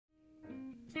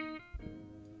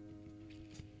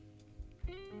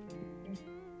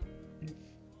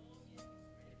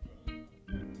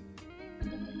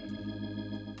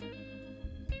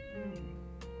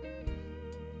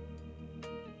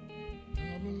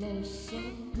I've lost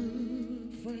some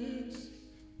good friends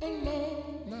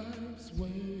along life's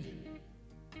way.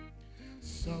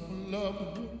 Some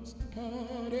loved ones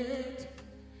parted,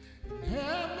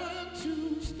 heaven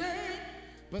to stay.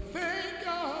 But thank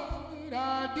God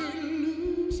I didn't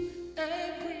lose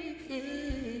everything.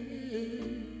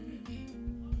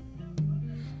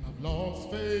 I've lost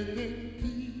faith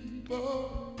in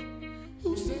people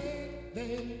who said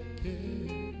they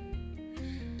cared.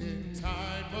 In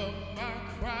time of my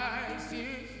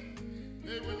crisis,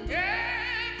 they were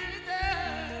never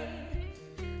there.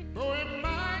 Though in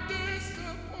my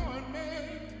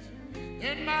disappointment,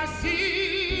 in my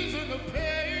season of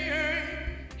pain,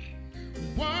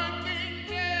 one thing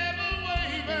never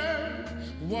wavered,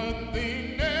 one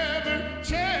thing never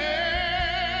changed.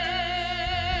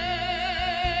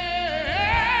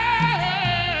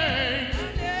 I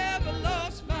never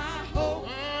lost my hope.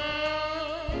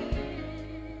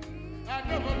 I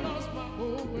never lost my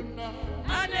hope, and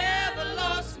I never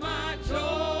lost my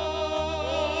joy.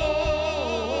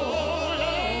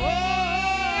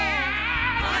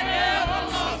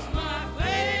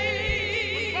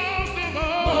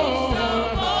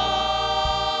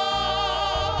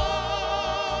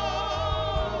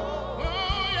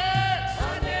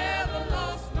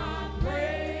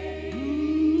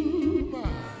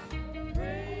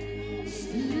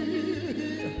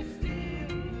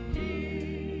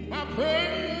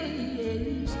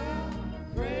 Praise,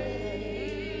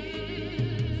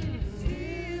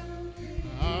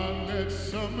 I let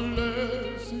some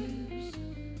blessings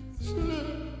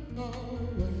slip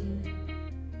away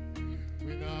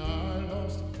when I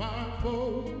lost my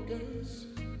focus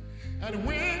and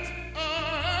went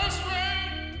astray.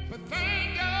 But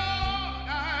thank God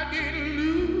I didn't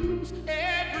lose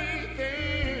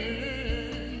everything.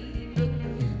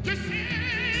 You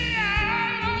see, I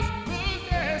lost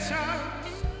possessions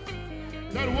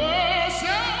that were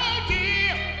so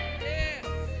dear.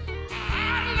 I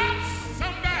lost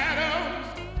some battles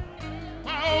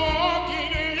while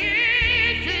walking in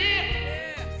fear.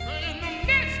 In the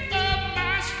midst of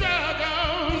my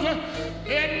struggles,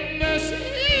 in the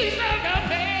season of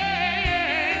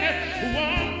pain,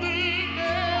 one thing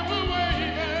never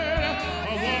wavered,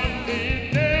 one thing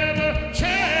never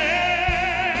changed.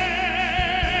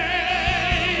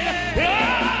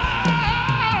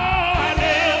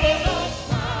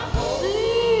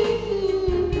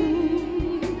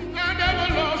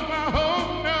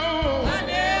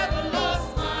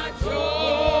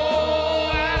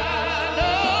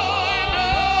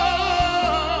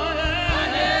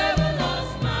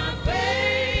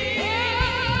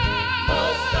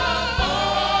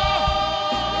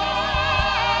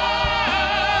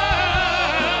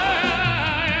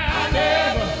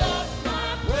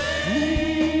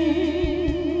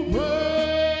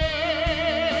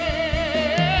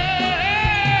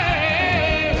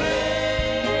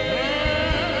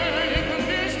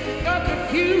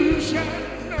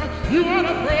 You want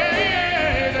to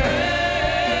praise.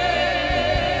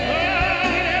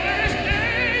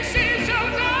 Everything seems so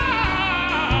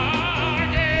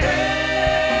dark.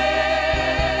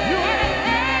 You want to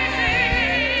praise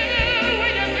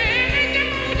when you're feeling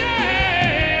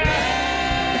down.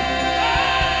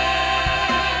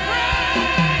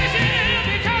 Praise Him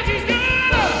because He's good.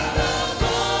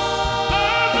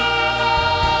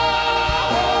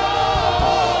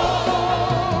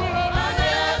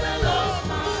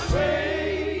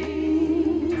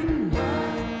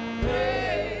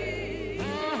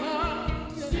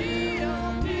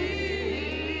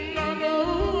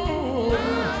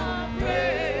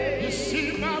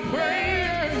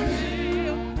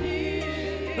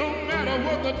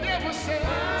 What the devil says,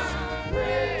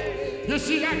 you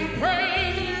see, I can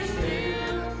praise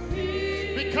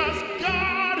Him because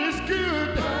God is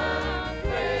good.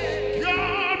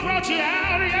 God brought you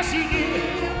out, yes He did.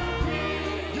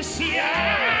 You see, I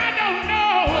don't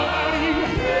know about you.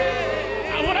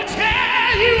 I want to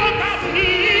tell you about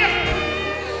me.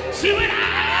 See, when I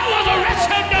was a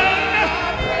wretched man,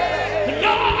 the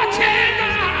Lord changed my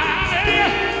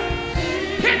life,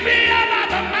 picked me up out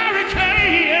the miry clay.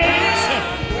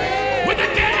 When the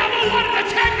devil wanted to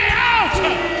take me out,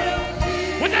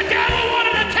 when the devil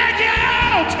wanted to take you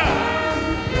out,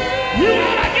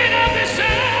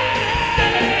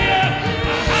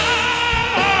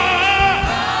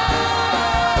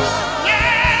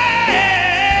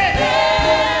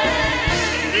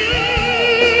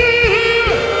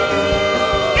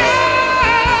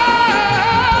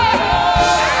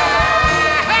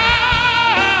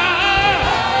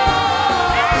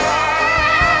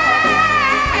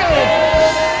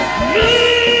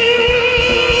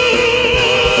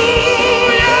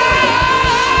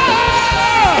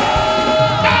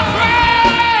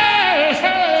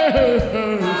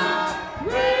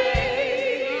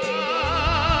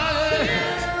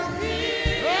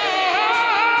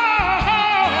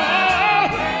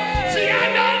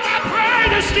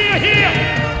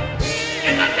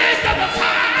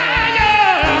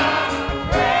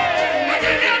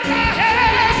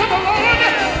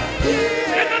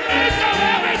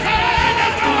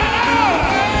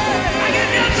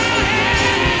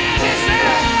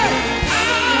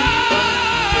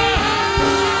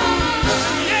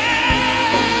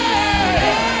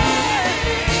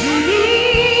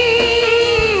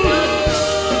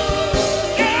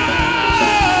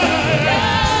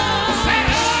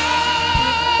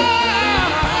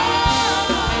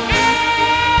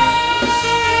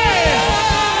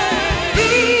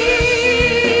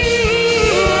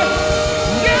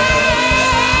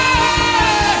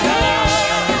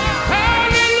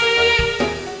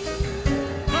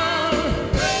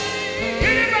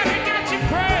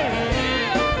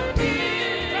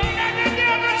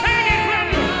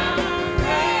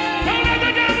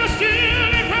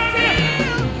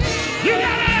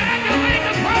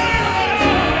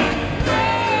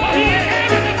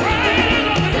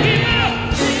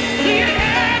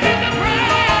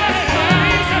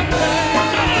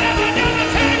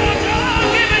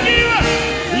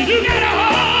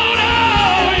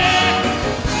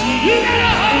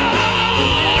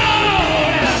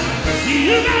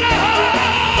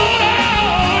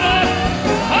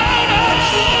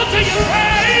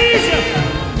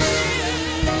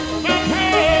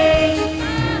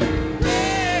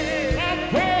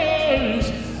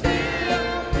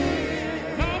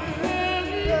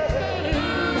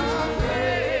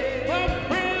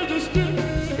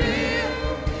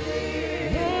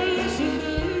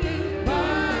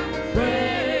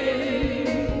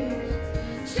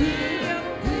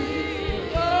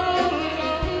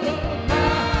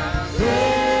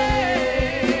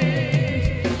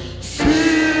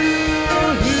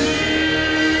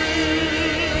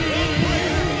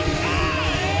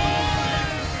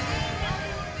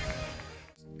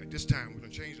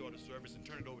 chorus and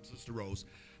turn it over to Sister Rose.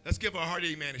 Let's give her a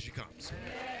hearty amen as she comes.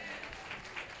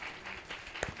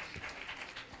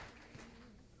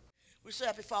 We're so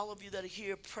happy for all of you that are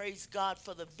here. Praise God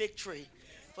for the victory,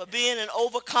 for being an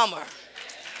overcomer.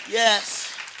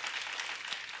 Yes.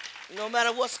 No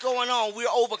matter what's going on, we're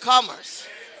overcomers.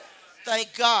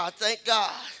 Thank God. Thank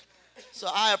God. So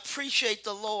I appreciate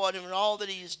the Lord and all that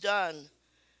he has done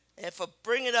and for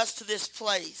bringing us to this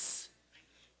place.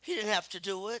 He didn't have to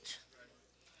do it.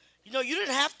 You know, you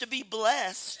didn't have to be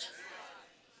blessed.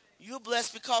 You were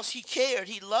blessed because he cared.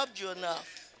 He loved you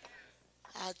enough.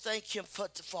 I thank him for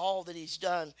all that he's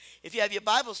done. If you have your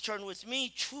Bibles, turn with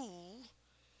me to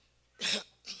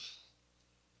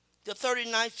the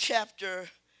 39th chapter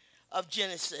of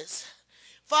Genesis.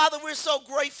 Father, we're so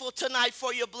grateful tonight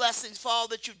for your blessings, for all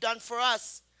that you've done for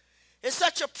us. It's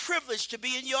such a privilege to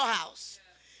be in your house.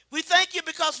 We thank you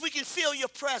because we can feel your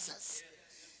presence.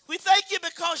 We thank you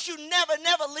because you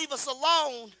never leave us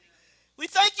alone. We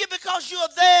thank you because you are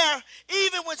there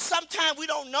even when sometimes we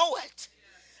don't know it.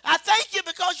 I thank you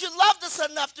because you loved us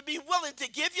enough to be willing to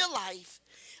give your life.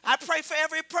 I pray for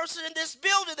every person in this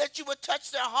building that you would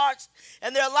touch their hearts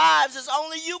and their lives as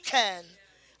only you can.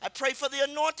 I pray for the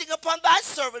anointing upon thy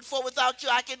servant, for without you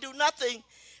I can do nothing.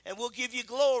 And we'll give you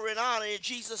glory and honor in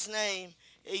Jesus' name.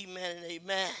 Amen and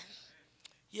amen.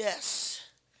 Yes.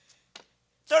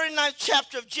 39th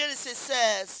chapter of Genesis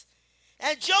says,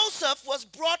 and Joseph was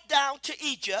brought down to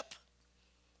Egypt,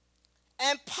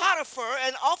 and Potiphar,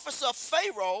 an officer of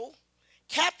Pharaoh,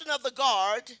 captain of the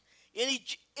guard,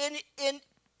 an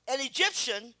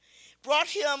Egyptian, brought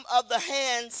him of the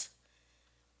hands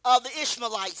of the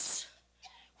Ishmaelites,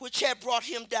 which had brought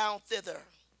him down thither.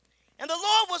 And the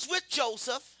Lord was with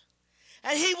Joseph,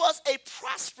 and he was a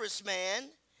prosperous man,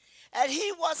 and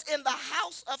he was in the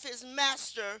house of his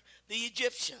master, the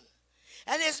Egyptian.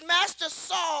 And his master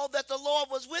saw that the Lord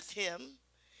was with him,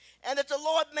 and that the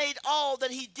Lord made all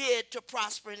that he did to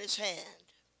prosper in his hand.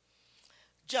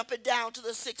 Jumping down to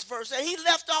the 6th verse, and he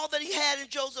left all that he had in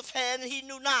Joseph's hand, and he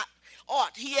knew not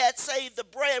aught. He had saved the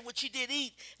bread which he did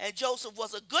eat, and Joseph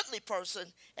was a goodly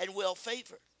person and well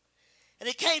favored. And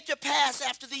it came to pass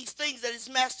after these things that his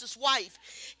master's wife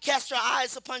cast her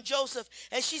eyes upon Joseph,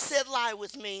 and she said, lie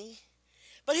with me.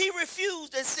 But he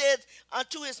refused and said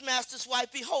unto his master's wife,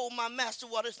 behold, my master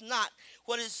wotteth not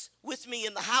what is with me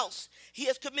in the house. He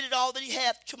hath committed all that he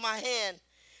hath to my hand.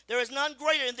 There is none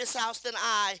greater in this house than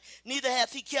I, neither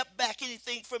hath he kept back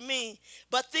anything from me,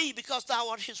 but thee, because thou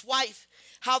art his wife.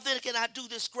 How then can I do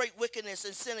this great wickedness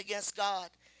and sin against God?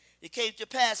 It came to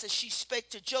pass as she spake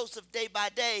to Joseph day by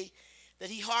day, that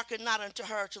he hearkened not unto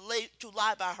her to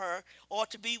lie by her or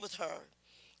to be with her.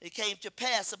 It came to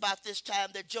pass about this time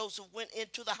that Joseph went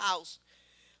into the house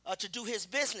to do his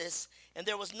business, and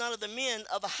there was none of the men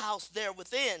of the house there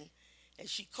within. And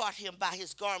she caught him by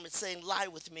his garment, saying, lie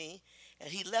with me. And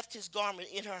he left his garment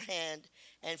in her hand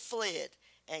and fled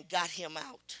and got him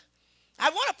out.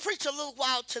 I want to preach a little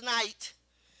while tonight.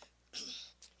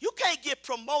 You can't get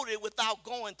promoted without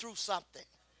going through something.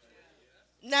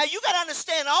 Now, you got to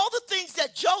understand all the things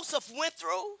that Joseph went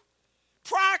through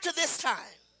prior to this time.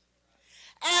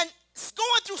 And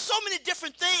going through so many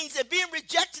different things and being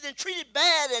rejected and treated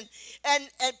bad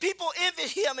and people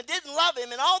envied him and didn't love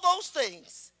him and all those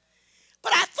things.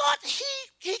 But I thought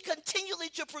he continually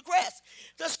to progress.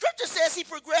 The scripture says he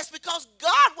progressed because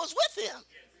God was with him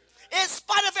in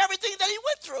spite of everything that he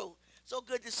went through. So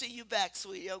good to see you back,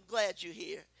 sweetie. I'm glad you're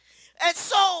here. And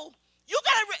so you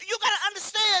gotta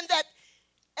understand that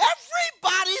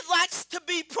everybody likes to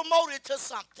be promoted to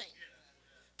something.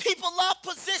 People love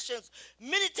positions,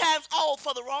 many times all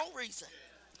for the wrong reason.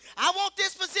 I want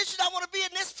this position, I want to be in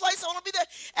this place, I want to be there.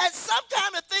 And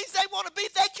sometimes the things they want to be,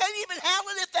 they can't even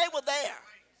handle it if they were there.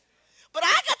 But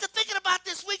I got to thinking about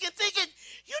this week and thinking,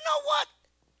 you know what?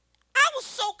 I was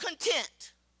so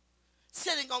content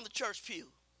sitting on the church pew.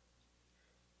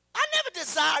 I never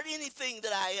desired anything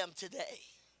that I am today,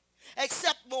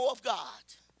 except more of God.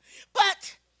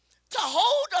 But to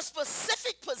hold a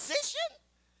specific position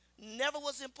never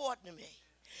was important to me.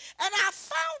 And I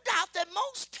found out that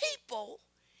most people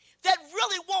that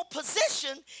really want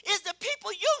position is the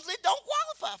people usually don't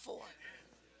qualify for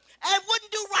it and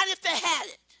wouldn't do right if they had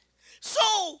it.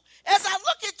 So as I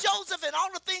look at Joseph and all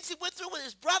the things he went through with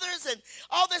his brothers and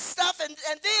all this stuff, and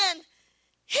then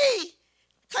he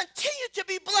continued to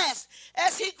be blessed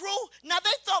as he grew. Now they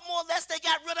thought more or less they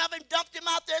got rid of him, dumped him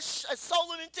out there,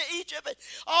 sold him into Egypt and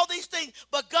all these things.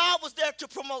 But God was there to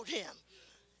promote him.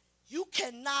 You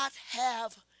cannot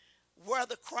wear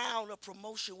the crown of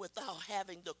promotion without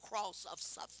having the cross of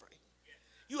suffering.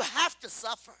 You have to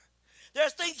suffer.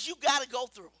 There's things you got to go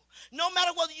through. No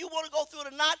matter whether you want to go through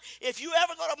it or not, if you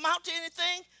ever going to amount to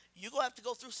anything, you're going to have to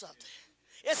go through something.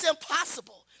 It's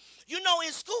impossible. You know,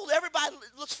 in school, everybody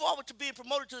looks forward to being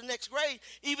promoted to the next grade,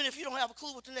 even if you don't have a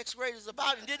clue what the next grade is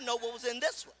about and didn't know what was in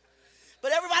this one.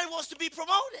 But everybody wants to be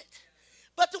promoted.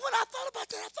 But when I thought about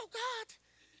that, I thought, God,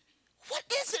 what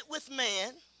is it with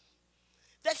man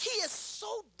that he is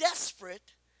so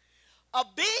desperate of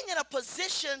being in a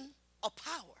position of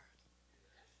power?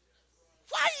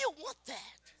 Why do you want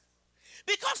that?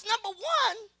 Because number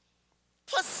one,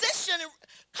 position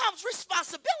comes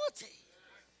responsibility.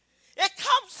 It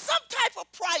comes some type of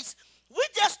price. We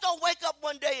just don't wake up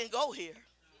one day and go here.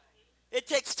 It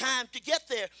takes time to get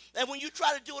there. And when you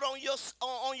try to do it on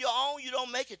your own, you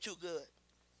don't make it too good.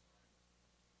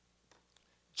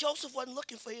 Joseph wasn't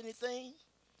looking for anything.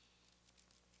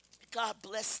 God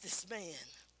blessed this man.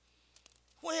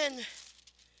 When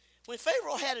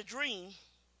Pharaoh had a dream,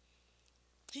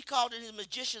 he called in his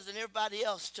magicians and everybody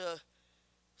else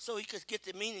so he could get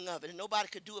the meaning of it, and nobody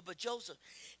could do it but Joseph.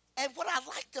 And what I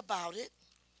liked about it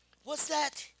was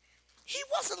that he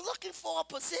wasn't looking for a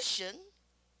position,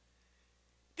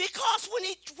 because when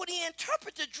he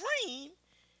interpreted the dream,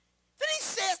 then he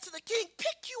says to the king,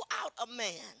 pick you out a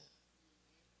man.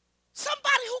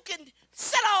 Somebody who can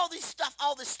set all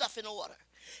this stuff in order.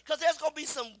 Because there's going to be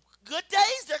some good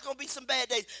days, there's going to be some bad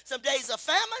days. Some days of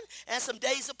famine and some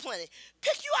days of plenty.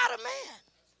 Pick you out a man.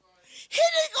 He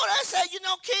didn't go there and say, you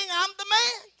know, king, I'm the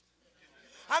man.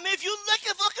 I mean, if you're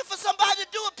looking for somebody to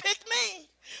do it, pick me.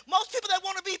 Most people that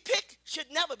want to be picked should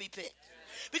never be picked.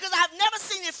 Because I've never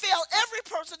seen it fail. Every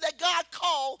person that God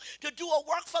called to do a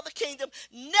work for the kingdom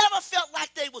never felt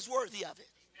like they was worthy of it.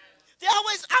 They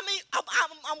always,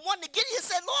 I'm wanting to get here and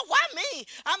say, Lord, why me?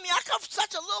 I mean, I come from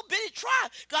such a little bitty tribe.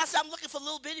 God said, I'm looking for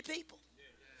little bitty people.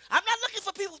 I'm not looking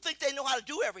for people who think they know how to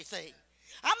do everything.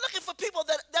 I'm looking for people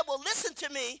that will listen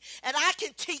to me and I can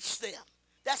teach them.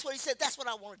 That's what he said. That's what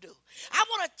I want to do. I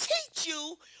want to teach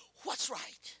you what's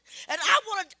right. And I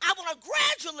want to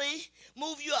gradually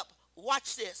move you up.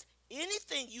 Watch this.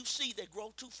 Anything you see that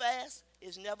grow too fast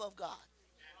is never of God.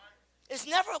 It's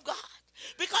never of God.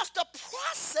 Because the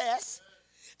process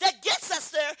that gets us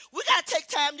there, we got to take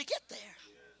time to get there.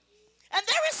 And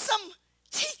there is some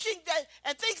teaching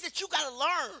and things that you got to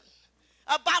learn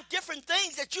about different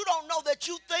things that you don't know that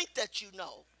you think that you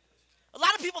know. A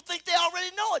lot of people think they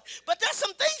already know it, but there's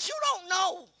some things you don't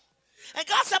know. And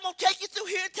God said, I'm going to take you through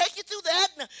here, take you through that,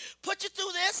 and put you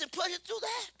through this and put you through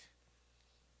that.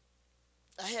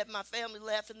 I had my family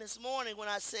laughing this morning when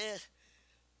I said,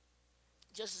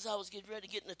 just as I was getting ready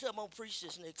to get in the tub, I'm going to preach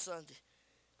this next Sunday.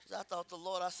 Because I thought the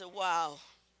Lord, I said, wow.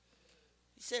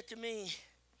 He said to me,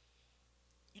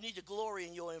 you need to glory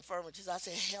in your infirmities. I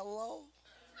said, hello?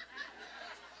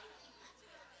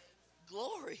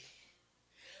 Glory.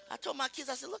 I told my kids,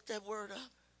 I said, look that word up.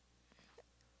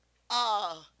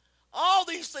 All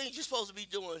these things you're supposed to be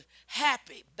doing,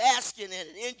 happy, basking in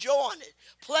it, enjoying it,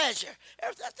 pleasure,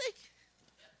 everything. I think.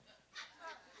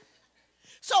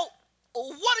 So,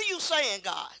 what are you saying,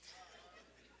 God?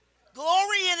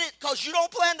 Glory in it because you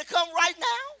don't plan to come right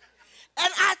now?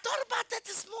 And I thought about that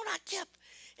this morning.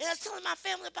 And I was telling my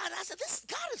family about it. I said,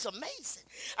 God is amazing.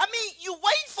 I mean, you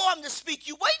waiting for him to speak.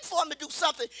 You waiting for him to do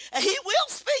something. And he will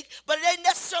speak, but it ain't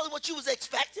necessarily what you was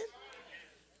expecting.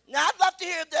 Now, I'd love to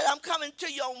hear that I'm coming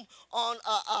to you on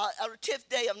the 10th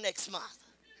day of next month.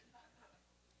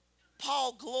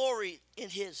 Paul gloried in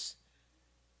his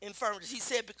infirmities. He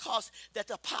said, because that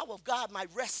the power of God might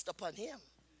rest upon him.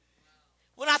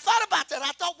 When I thought about that,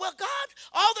 I thought, well, God,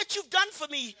 all that you've done for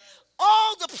me,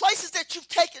 all the places that you've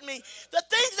taken me, the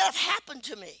things that have happened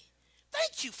to me,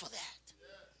 thank you for that.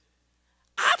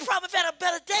 I probably have had a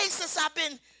better day since I've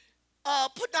been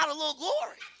putting out a little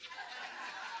glory.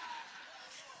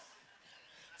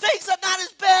 Things are not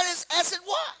as bad as it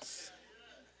was.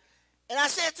 And I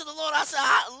said to the Lord, I said,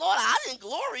 Lord, I didn't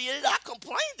glory in it. I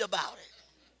complained about it,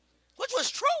 which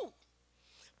was true.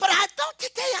 But I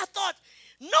thought,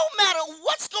 no matter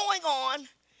what's going on,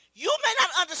 you may not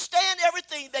understand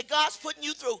everything that God's putting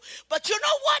you through. But you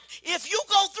know what? If you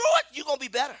go through it, you're going to be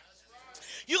better.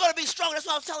 You're going to be strong. That's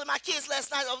what I was telling my kids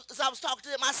last night as I was talking to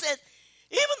them. I said,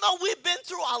 even though we've been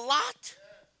through a lot,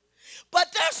 but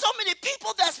there's so many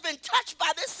people that's been touched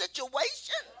by this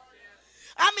situation.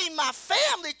 I mean, my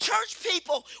family, church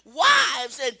people,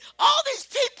 wives, and all these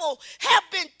people have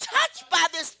been touched by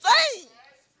this thing.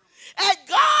 And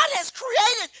God has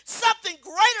created something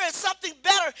greater and something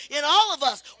better in all of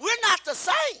us. We're not the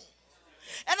same.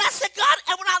 And I said, God,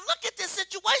 and when I look at this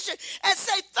situation and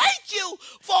say, thank you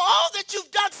for all that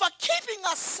you've done for keeping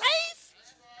us safe,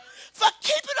 for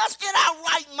keeping us in our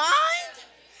right mind,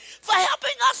 for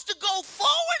us to go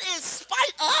forward in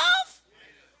spite of.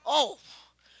 Oh,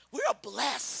 we are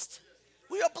blessed.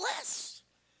 We are blessed.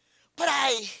 But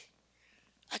I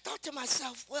thought to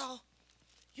myself, well,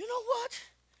 you know what?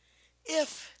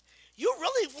 If you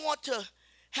really want to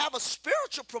have a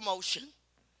spiritual promotion,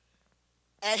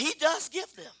 and he does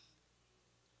give them,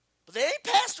 but they ain't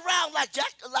passed around like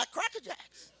Cracker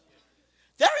Jacks.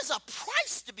 There is a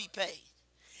price to be paid.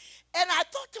 And I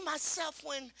thought to myself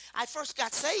when I first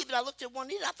got saved, and I looked at one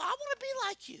need, I thought, I want to be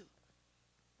like you.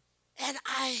 And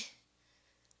I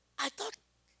thought,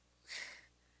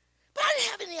 but I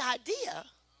didn't have any idea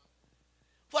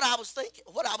what I was thinking,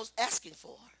 what I was asking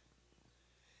for.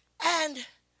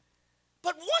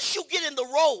 But once you get in the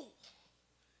role,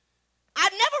 I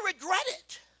never regretted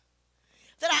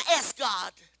that I asked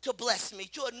God to bless me,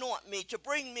 to anoint me, to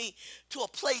bring me to a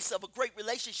place of a great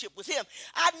relationship with him.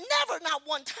 I never, not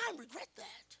one time, regret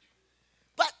that.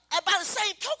 But by the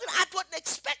same token, I wasn't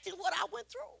expecting what I went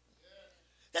through.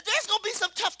 That there's going to be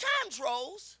some tough times,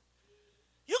 Rose.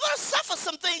 You're going to suffer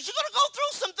some things. You're going to go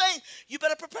through some things. You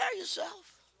better prepare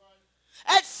yourself.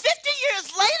 And 50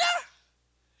 years later,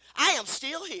 I am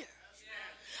still here.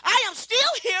 I am still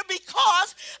here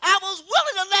because I was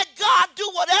willing to let God do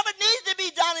whatever needs to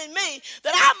be done in me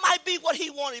that I might be what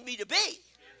he wanted me to be.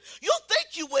 You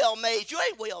think you well made. You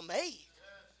ain't well made.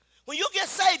 When you get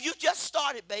saved, you just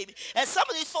started, baby. And some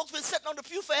of these folks been sitting on the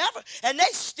pew forever, and they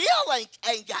still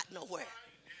ain't got nowhere.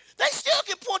 They still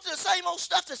can point to the same old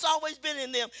stuff that's always been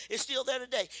in them. It's still there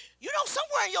today. You know,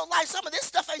 somewhere in your life, some of this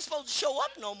stuff ain't supposed to show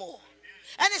up no more.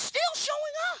 And it's still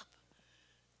showing up.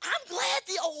 I'm glad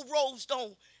the old Rose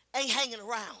ain't hanging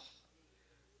around.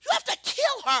 You have to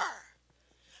kill her.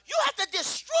 You have to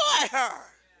destroy her.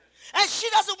 And she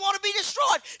doesn't want to be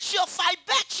destroyed. She'll fight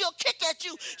back. She'll kick at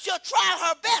you. She'll try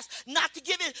her best not to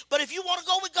give in. But if you want to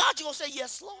go with God, you're going to say,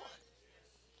 yes, Lord.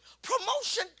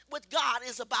 Promotion with God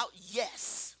is about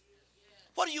yes.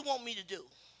 What do you want me to do?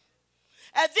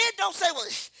 And then don't say, well,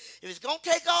 if it's going to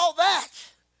take all that,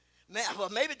 man, well,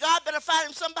 maybe God better find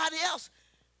him somebody else.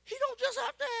 He don't just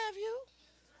have to have you.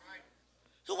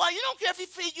 So why you don't care if he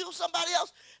feed you somebody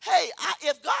else? Hey,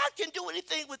 if God can do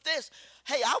anything with this,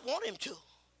 hey, I want him to.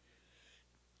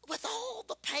 With all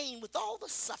the pain, with all the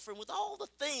suffering, with all the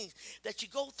things that you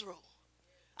go through,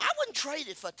 I wouldn't trade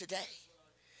it for today.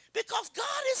 Because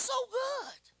God is so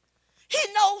good. He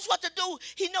knows what to do.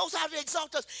 He knows how to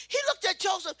exalt us. He looked at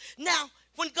Joseph. Now,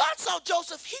 when God saw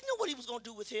Joseph, he knew what he was going to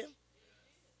do with him.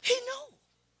 He knew.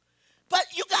 But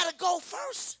you got to go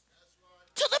first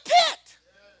to the pit.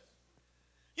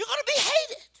 You're going to be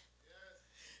hated.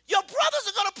 Your brothers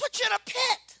are going to put you in a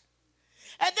pit.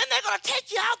 And then they're going to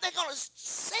take you out. They're going to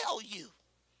sell you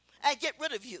and get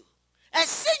rid of you and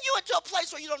send you into a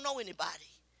place where you don't know anybody.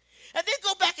 And then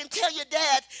go back and tell your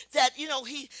dad that, you know,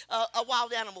 a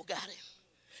wild animal got him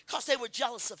because they were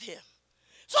jealous of him.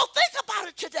 So think about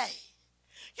it today.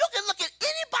 You can look at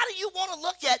anybody you want to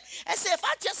look at and say, if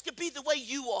I just could be the way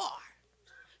you are,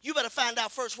 you better find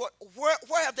out first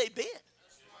where have they been?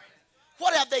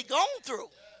 What have they gone through?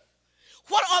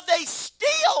 What are they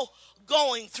still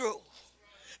going through?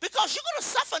 Because you're going to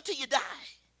suffer until you die.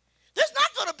 There's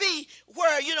not going to be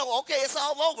where, you know, okay, it's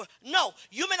all over. No,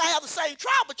 you may not have the same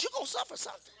trial, but you're going to suffer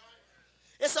something.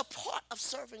 It's a part of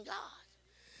serving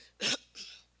God.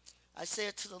 I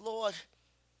said to the Lord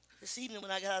this evening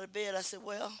when I got out of bed, I said,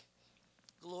 well,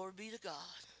 glory be to God.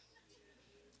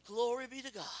 Glory be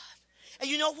to God. And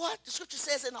you know what? The scripture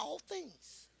says in all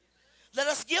things, let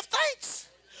us give thanks.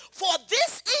 For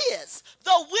this is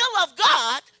the will of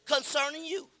God concerning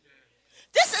you.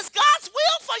 This is God's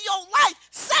will for your life.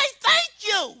 Say thank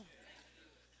you.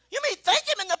 You mean thank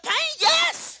him in the pain?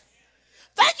 Yes.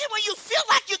 Thank him when you feel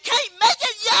like you can't make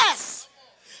it? Yes.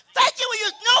 Thank you when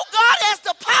you know God has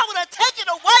the power to take it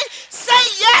away.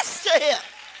 Say yes to him.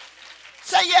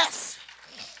 Say yes.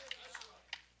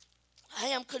 I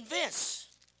am convinced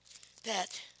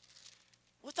that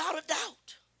without a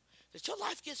doubt that your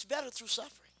life gets better through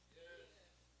suffering.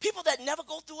 People that never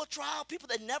go through a trial, people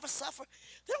that never suffer,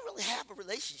 they don't really have a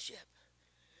relationship.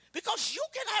 Because you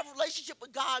can have a relationship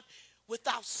with God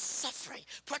without suffering,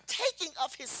 partaking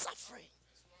of his suffering.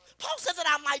 Paul says that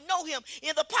I might know him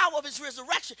in the power of his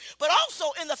resurrection, but also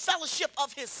in the fellowship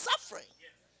of his suffering.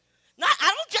 Now, I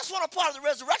don't just want a part of the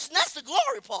resurrection, that's the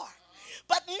glory part.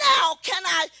 But now, can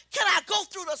I go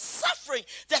through the suffering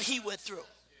that he went through?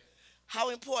 How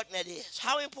important that is,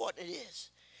 how important it is.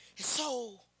 And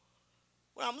so,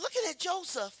 when I'm looking at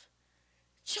Joseph,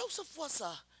 Joseph was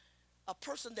a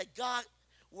person that God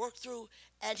worked through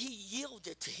and he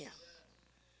yielded to him.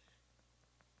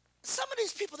 Some of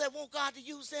these people that want God to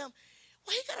use them,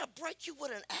 well, he got to break you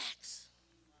with an axe.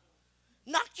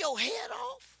 knock your head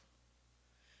off,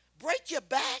 break your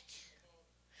back,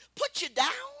 put you down.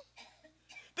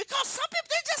 Because some people,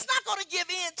 they're just not going to give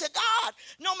in to God.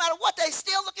 No matter what, they're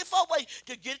still looking for a way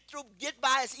to get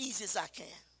by as easy as I can.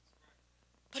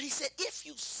 But he said, if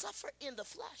you suffer in the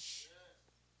flesh,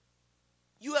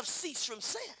 you have ceased from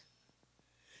sin.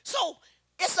 So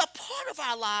it's a part of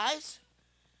our lives.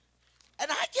 And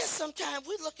I guess sometimes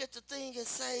we look at the thing and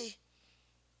say,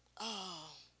 oh,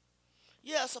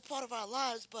 yeah, it's a part of our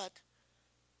lives, but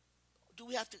do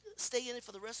we have to stay in it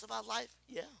for the rest of our life?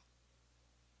 Yeah.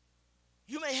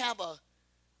 You may have a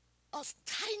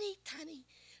tiny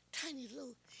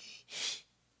little,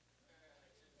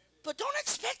 but don't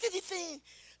expect anything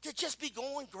to just be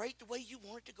going great the way you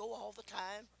want it to go all the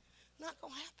time. Not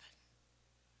going to happen.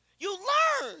 You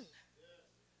learn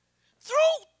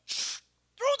through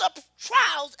the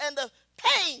trials and the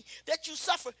pain that you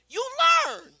suffer. You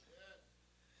learn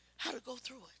how to go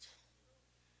through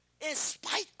it in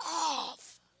spite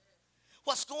of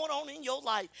what's going on in your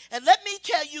life. And let me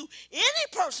tell you, any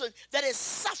person that is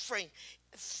suffering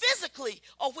physically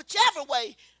or whichever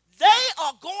way, they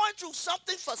are going through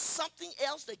something for something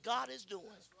else that God is doing.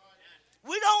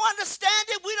 We don't understand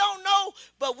it, we don't know,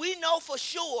 but we know for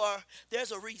sure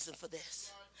there's a reason for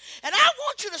this. And I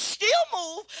want you to still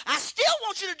move. I still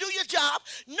want you to do your job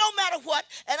no matter what.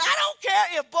 And I don't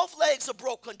care if both legs are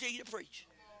broke, continue to preach.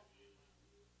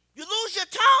 You lose your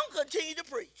tongue, continue to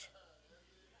preach.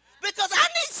 Because I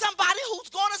need somebody who's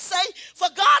going to say, for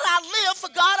God I live, for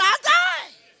God I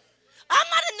die. I'm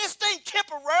not in this thing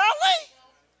temporarily.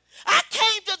 I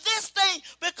came to this thing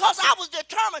because I was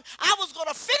determined I was going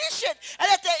to finish it. And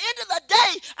at the end of the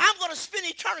day, I'm going to spend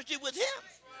eternity with him.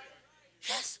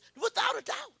 Yes, without a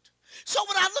doubt. So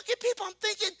when I look at people, I'm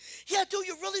thinking, yeah, do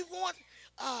you really want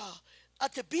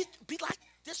to be like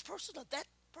this person or that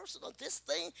person or this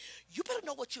thing? You better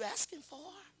know what you're asking for.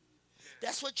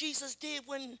 That's what Jesus did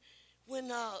when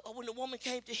the woman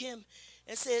came to him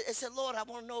and said, Lord, I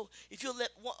want to know if you'll let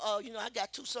one, I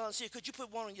got two sons here. Could you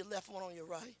put one on your left, one on your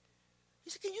right? He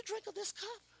said, can you drink of this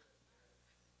cup?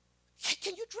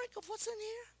 Can you drink of what's in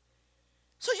here?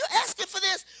 So you're asking for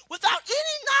this without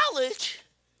any knowledge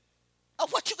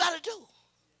of what you got to do.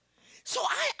 So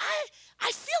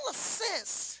I feel a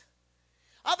sense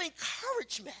of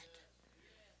encouragement.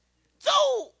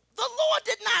 Though the Lord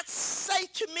did not say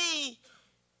to me,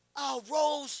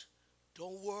 Rose,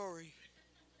 don't worry.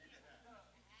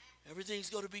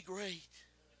 Everything's going to be great.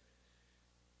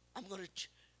 I'm going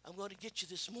to get you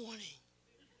this morning.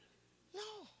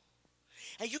 No.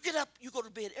 And you get up, you go to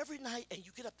bed every night, and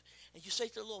you get up and you say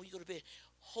to the Lord, you go to bed,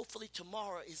 hopefully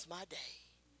tomorrow is my day.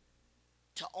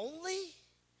 To only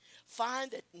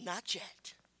find that not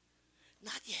yet.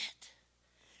 Not yet.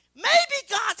 Maybe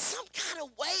God some kind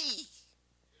of way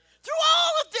through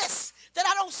all of this that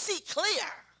I don't see clear.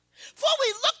 For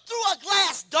we look through a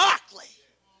glass darkly.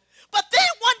 But then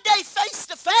one day face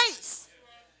to face,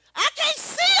 I can't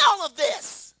see all of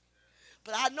this.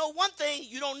 But I know one thing,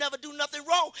 you don't never do nothing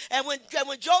wrong. And when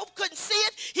Job couldn't see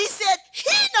it, he said,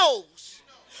 he knows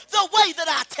the way that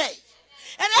I take.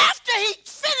 And after he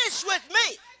finished with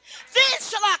me, then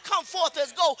shall I come forth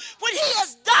as gold. When he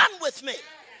is done with me.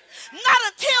 Not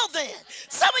until then.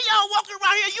 Some of y'all walking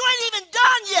around here, you ain't even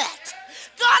done yet.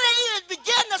 God ain't even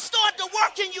begun to start to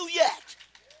work in you yet.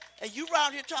 And you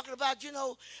around here talking about,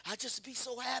 I just be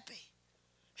so happy.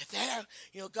 If that,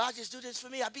 God just do this for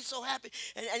me, I'd be so happy.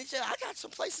 And he said, I got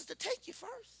some places to take you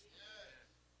first.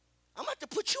 I'm going to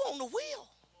put you on the wheel.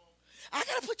 I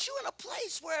got to put you in a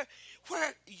place where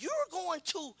you're going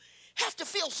to have to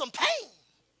feel some pain.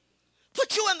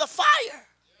 Put you in the fire.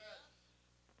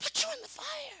 Put you in the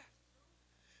fire.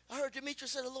 I heard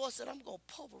Demetrius say, the Lord said, I'm going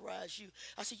to pulverize you.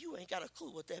 I said, you ain't got a clue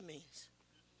what that means.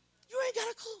 You ain't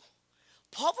got a clue.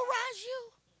 Pulverize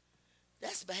you?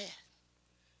 That's bad.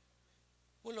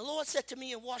 When the Lord said to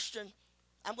me in Washington,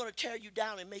 I'm going to tear you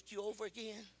down and make you over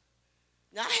again.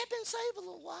 Now, I had been saved a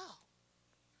little while,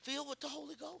 filled with the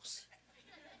Holy Ghost.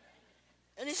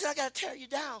 And he said, I got to tear you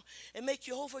down and make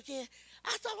you over again.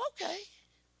 I thought, okay,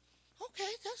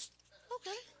 that's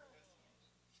okay.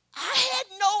 I had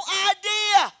no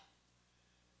idea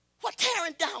what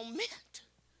tearing down meant.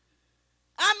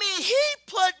 I mean, he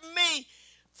put me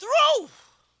through.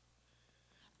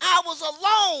 I was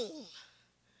alone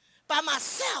by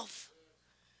myself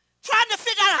trying to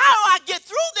figure out how do I get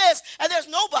through this, and there's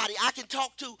nobody I can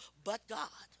talk to but God.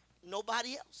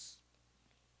 Nobody else.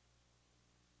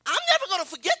 I'm never going to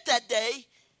forget that day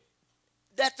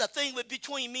that the thing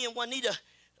between me and Juanita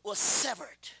was severed.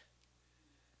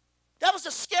 That was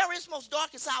the scariest, most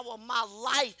darkest hour of my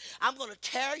life. I'm going to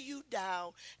tear you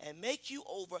down and make you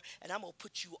over, and I'm going to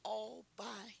put you all by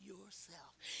yourself.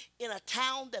 In a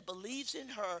town that believes in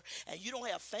her, and you don't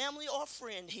have family or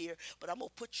friend here, but I'm going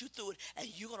to put you through it, and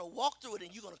you're going to walk through it,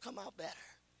 and you're going to come out better.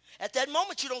 At that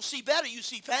moment, you don't see better, you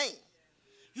see pain.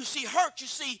 You see hurt, you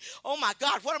see, oh my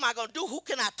God, what am I going to do? Who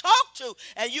can I talk to?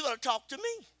 And you're going to talk to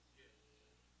me.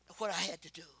 What I had to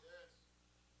do.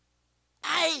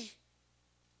 I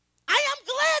am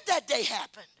glad that day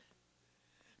happened.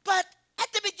 But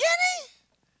at the beginning,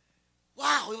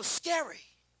 wow, it was scary.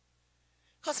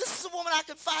 Because this is a woman I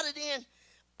confided in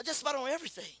just about on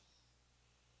everything.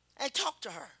 And talked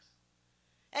to her.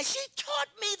 And she taught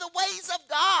me the ways of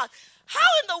God. How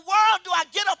in the world do I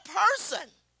get a person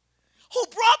who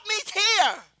brought me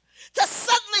here to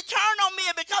suddenly turn on me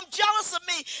and become jealous of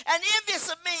me and envious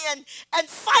of me and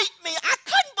fight me? I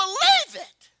couldn't believe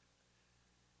it.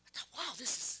 I thought, wow,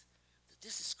 this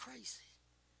is crazy.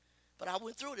 But I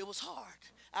went through it. It was hard.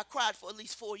 I cried for at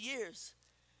least 4 years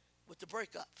with the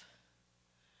breakup.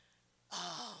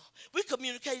 We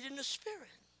communicated in the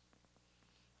spirit.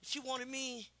 She wanted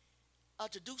me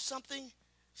to do something.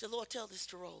 She said, Lord, tell this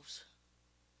to Rose.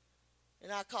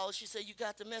 And I called. She said, you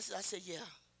got the message? I said, yeah.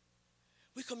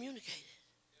 We communicated.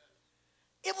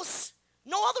 It was,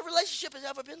 no other relationship has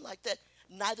ever been like that.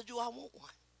 Neither do I want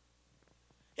one.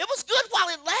 It was good while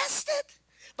it lasted,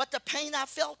 but the pain I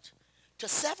felt to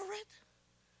sever it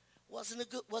wasn't a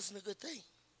good thing.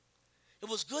 It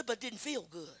was good, but didn't feel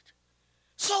good.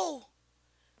 So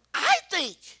I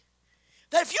think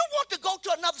that if you want to go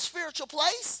to another spiritual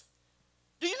place,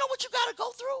 do you know what you got to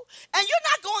go through? And you're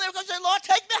not going there because you say, Lord,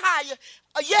 take me higher.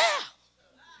 Yeah.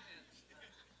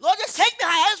 Lord, just take me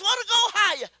higher. I just want to go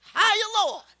higher. Higher,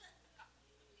 Lord.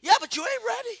 Yeah, but you ain't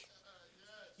ready.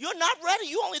 You're not ready.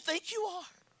 You only think you are.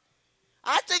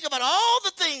 I think about all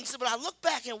the things, but I look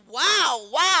back and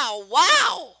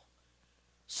wow.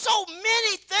 So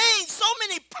many things, so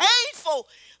many painful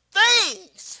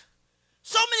things.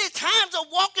 So many times of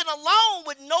walking alone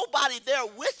with nobody there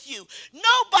with you.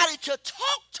 Nobody to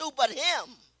talk to but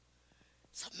him.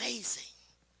 It's amazing.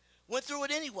 Went through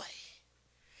it anyway.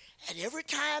 And every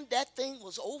time that thing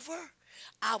was over,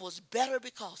 I was better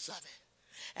because of it.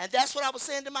 And that's what I was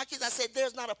saying to my kids. I said,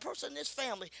 there's not a person in this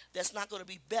family that's not going to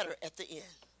be better at the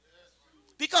end.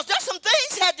 Because there's some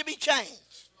things had to be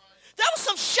changed. There was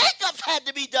some shakeups had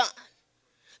to be done.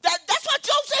 That's why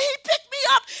Job said he picked me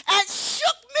up and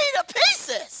shook me to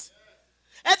pieces.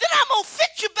 And then I'm going to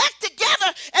fit you back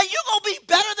together and you're going to be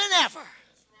better than ever.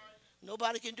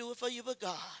 Nobody can do it for you but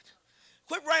God.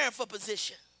 Quit running for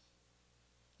position.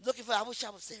 Looking for, I wish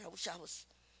I was there. I wish I was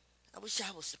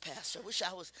the pastor. I wish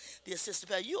I was the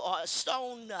assistant pastor. You are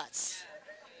stone nuts.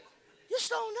 You're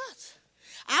stone nuts.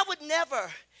 I would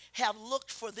never have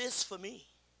looked for this for me.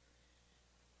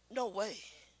 No way.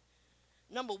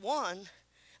 Number one,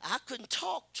 I couldn't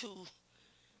talk to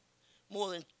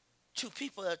more than 2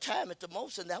 people at a time at the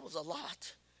most, and that was a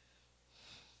lot.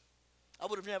 I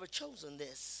would have never chosen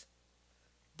this.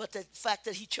 But the fact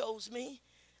that he chose me,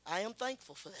 I am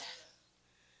thankful for that.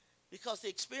 Because the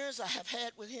experience I have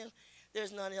had with him,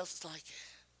 there's none else like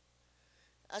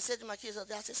it. I said to my kids, I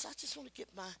said, so I just want to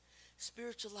get my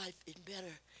spiritual life in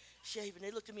better shape. And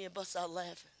they looked at me and busted out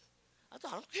laughing. I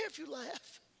thought, I don't care if you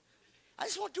laugh. I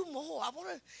just want to do more. I want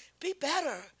to be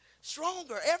better,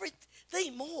 stronger,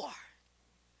 everything more.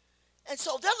 And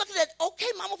so they're looking at,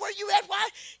 okay, Mama, where you at? Why?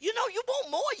 You know, you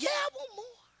want more? Yeah, I want more.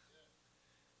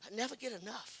 I never get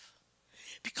enough.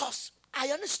 Because I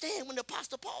understand when the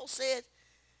Apostle Paul said,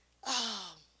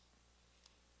 I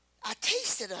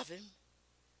tasted of him.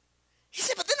 He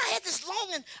said, but then I had this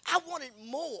longing. I wanted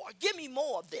more. Give me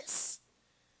more of this.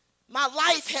 My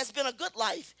life has been a good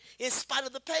life in spite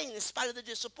of the pain, in spite of the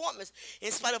disappointments,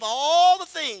 in spite of all the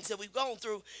things that we've gone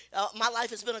through. My life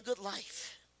has been a good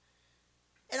life.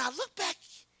 And I look back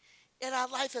at our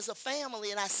life as a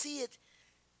family and I see it.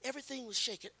 Everything was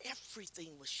shaken.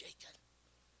 Everything was shaken.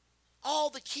 All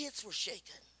the kids were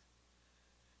shaken.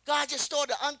 God just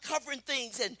started uncovering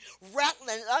things and rattling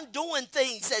and undoing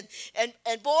things. And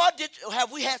boy,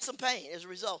 have we had some pain as a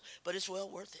result. But it's well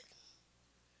worth it.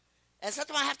 And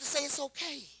sometimes I have to say it's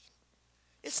okay.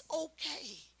 It's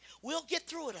okay. We'll get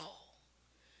through it all.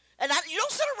 And you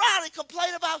don't sit around and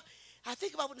complain about, I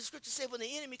think about what the scripture said, when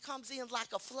the enemy comes in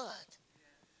like a flood,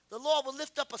 the Lord will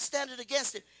lift up a standard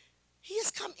against him. He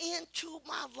has come into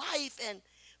my life and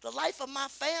the life of my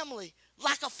family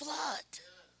like a flood.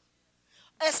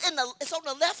 It's on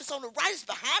the left, it's on the right, it's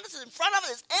behind us, it's in front of us,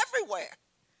 it's everywhere.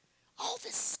 All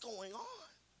this is going on.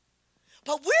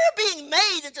 But we're being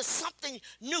made into something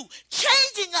new,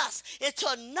 changing us into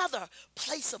another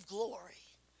place of glory.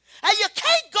 And you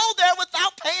can't go there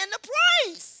without paying the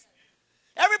price.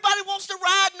 Everybody wants to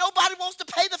ride. Nobody wants to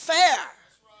pay the fare.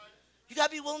 You got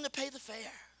to be willing to pay the fare.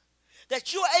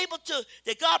 That you're able to,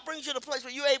 that God brings you to a place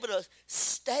where you're able to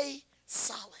stay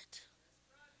solid.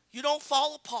 You don't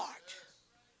fall apart.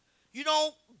 You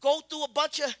don't go through a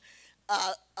bunch of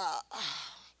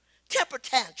temper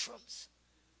tantrums.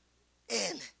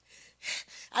 And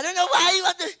I don't know why you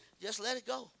have to, just let it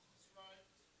go.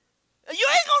 You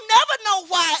ain't going to never know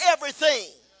why everything.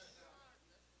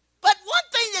 But one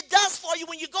thing it does for you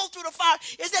when you go through the fire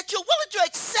is that you're willing to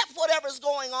accept whatever's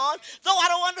going on, though I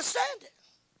don't understand it.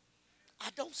 I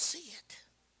don't see it.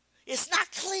 It's not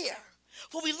clear.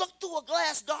 For we look through a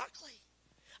glass darkly.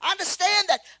 I understand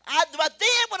that, but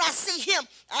then when I see him,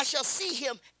 I shall see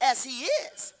him as he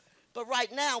is. But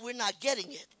right now, we're not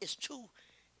getting it. It's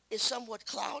somewhat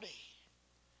cloudy.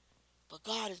 But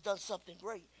God has done something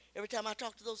great. Every time I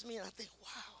talk to those men, I think,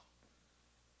 wow.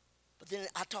 But then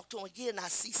I talk to them again, and I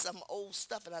see some old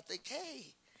stuff, and I think,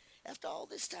 hey, after all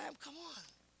this time, come on.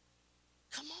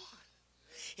 Come on.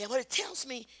 And what it tells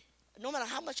me, no matter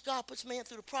how much God puts man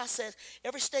through the process,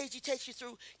 every stage he takes you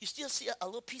through, you still see a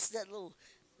little piece of that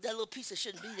little piece that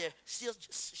shouldn't be there still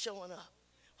just showing up.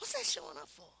 What's that showing up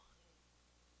for?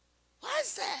 Why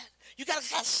is that? You got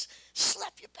to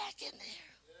slap your back in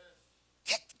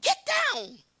there. Get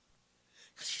down.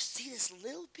 Because you see this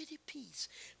little bitty piece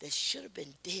that should have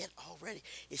been dead already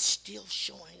is still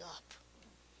showing up.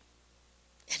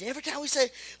 And every time we say,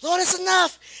 Lord, it's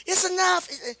enough. It's enough.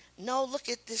 No, look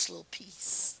at this little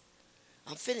piece.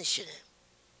 I'm finishing it.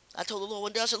 I told the Lord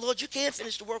one day, I said, Lord, you can't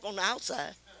finish the work on the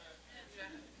outside.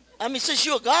 I mean, since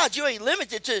you're God, you ain't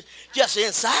limited to just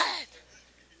inside.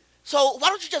 So why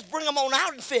don't you just bring them on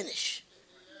out and finish?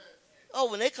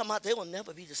 Oh, when they come out, they will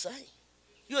never be the same.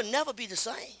 You'll never be the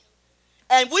same.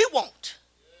 And we won't.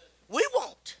 We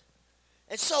won't.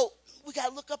 And so we got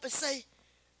to look up and say,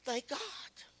 thank God.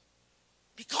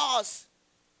 Because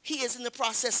he is in the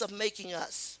process of making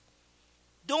us.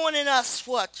 Doing in us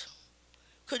what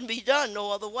couldn't be done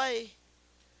no other way.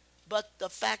 But the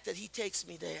fact that he takes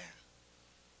me there.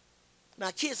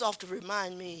 My kids often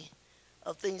remind me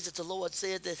of things that the Lord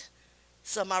said that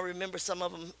some I remember, some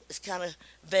of them is kind of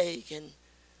vague. And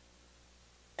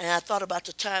I thought about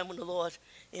the time when the Lord,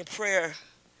 in prayer,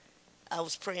 I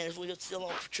was praying as we were still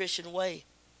on Patrician Way.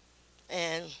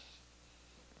 And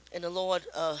the Lord,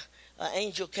 an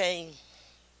angel came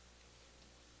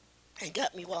and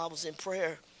got me while I was in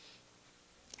prayer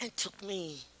and took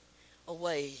me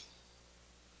away.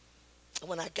 And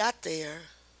when I got there,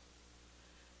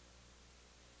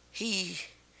 he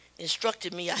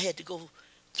instructed me I had to go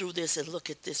through this and look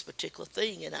at this particular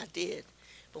thing, and I did.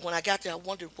 But when I got there, I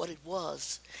wondered what it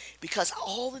was, because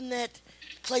all in that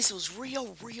place was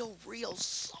real, real, real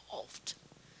soft.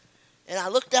 And I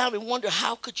looked down and wondered,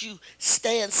 how could you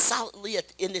stand solidly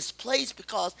in this place,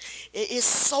 because it is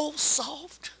so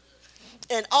soft.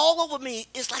 And all over me,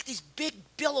 it's like these big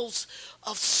billows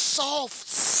of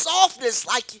softness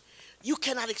like you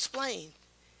cannot explain.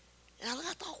 And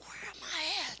I thought, where am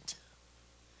I at?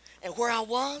 And where I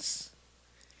was?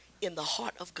 In the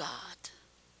heart of God.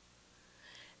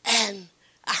 And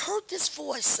I heard this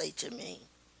voice say to me,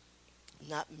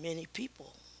 not many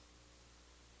people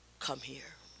come here.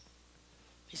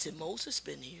 He said, Moses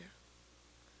been here.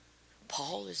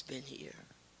 Paul has been here.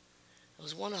 There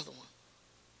was one other one.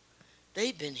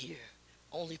 They've been here.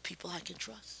 Only people I can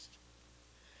trust.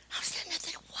 I was standing there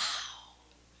thinking, wow.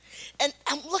 And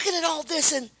I'm looking at all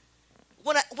this, and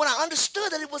when I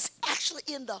understood that it was actually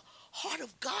in the heart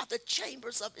of God, the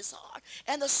chambers of his heart,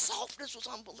 and the softness was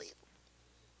unbelievable.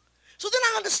 So then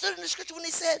I understood in the scripture when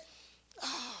he said,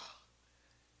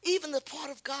 even the part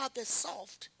of God that's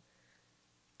soft,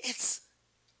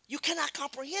 you cannot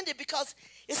comprehend it because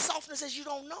its softness as you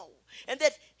don't know. And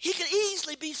that he could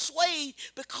easily be swayed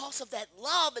because of that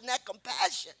love and that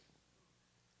compassion.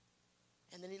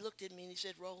 And then he looked at me and he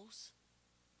said, Rose,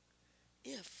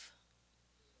 if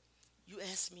you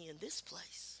ask me in this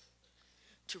place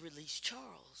to release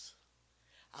Charles,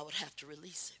 I would have to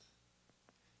release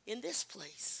him. In this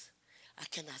place, I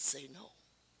cannot say no.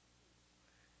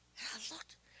 And I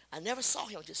looked. I never saw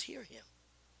him, just hear him.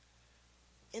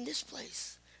 In this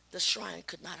place, the shrine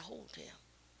could not hold him.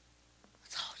 I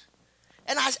thought.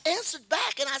 And I answered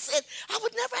back and I said, I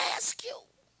would never ask you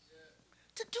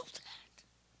to do that.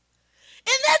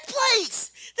 In that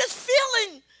place, this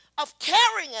feeling of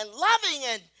caring and loving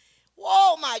and,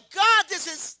 oh my God, this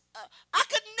is I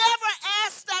could never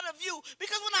ask that of you,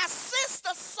 because when I sense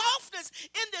the softness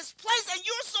in this place, and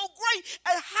you're so great,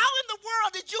 and how in the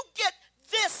world did you get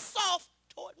this soft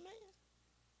toward man?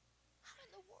 How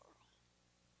in the world?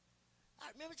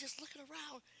 I remember just looking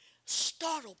around,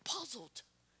 startled, puzzled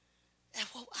at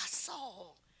what I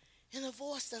saw in the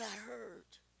voice that I heard.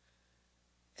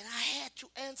 And I had to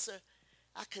answer,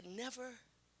 I could never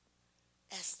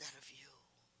ask that of you.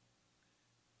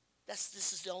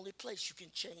 This is the only place you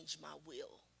can change my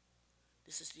will.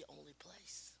 This is the only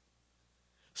place.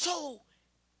 So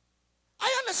I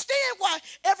understand why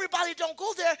everybody don't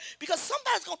go there, because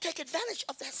somebody's going to take advantage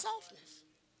of that softness.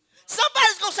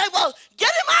 Somebody's going to say, well, get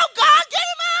him out, God, get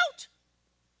him out.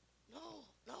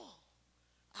 No,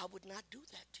 I would not do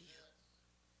that to you,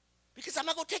 because I'm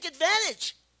not going to take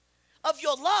advantage of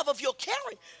your love, of your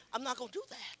caring. I'm not going to do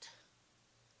that.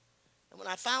 And when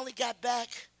I finally got back,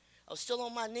 I was still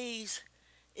on my knees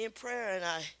in prayer, and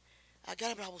I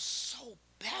got up, and I was so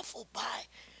baffled by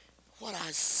what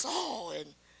I saw, and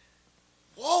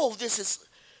whoa, this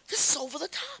is over the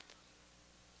top.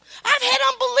 I've had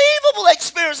unbelievable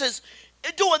experiences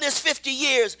during this 50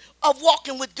 years of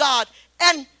walking with God,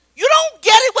 and you don't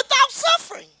get it without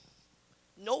suffering.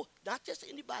 No, not just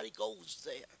anybody goes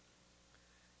there.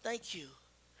 Thank you.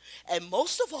 And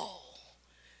most of all,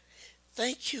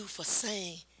 thank you for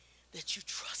saying that you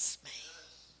trust me.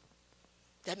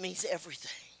 That means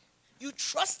everything. You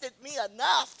trusted me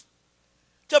enough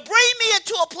to bring me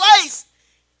into a place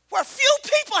where few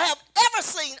people have ever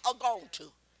seen or gone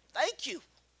to. Thank you.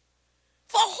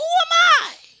 For who am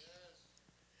I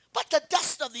but the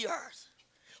dust of the earth?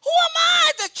 Who am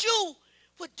I that you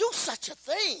would do such a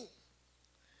thing?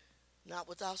 Not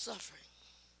without suffering.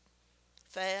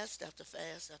 Fast after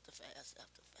fast after fast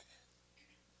after fast.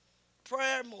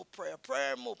 Prayer, more prayer,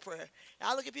 prayer, more prayer. And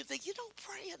I look at people and think, you don't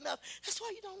pray enough. That's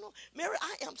why you don't know. Mary,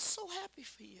 I am so happy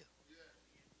for you.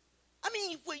 I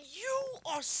mean, when you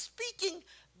are speaking,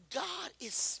 God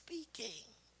is speaking.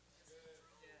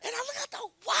 And I look at that,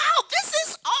 wow, this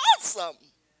is awesome.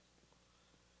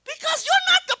 Because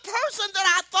you're not the person that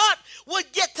I thought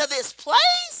would get to this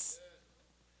place.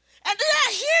 And then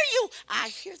I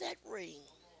hear that ring.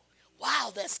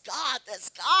 Wow, that's God, that's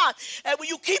God. And when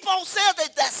you keep on saying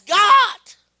that, that's God.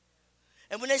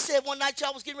 And when they said one night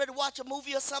y'all was getting ready to watch a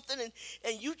movie or something,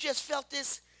 and you just felt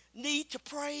this need to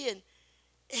pray, and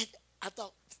I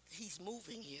thought, he's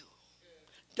moving you.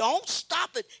 Don't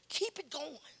stop it. Keep it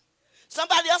going.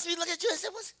 Somebody else will look at you and say,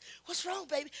 what's wrong,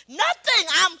 baby? Nothing.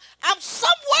 I'm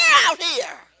somewhere out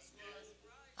here.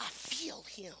 I feel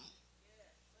him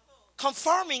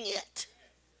confirming it.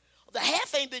 The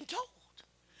half ain't been told.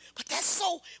 But that's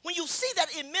so, when you see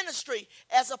that in ministry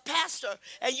as a pastor,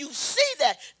 and you see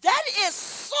that is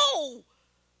so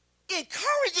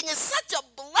encouraging. It's such a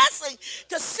blessing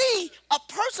to see a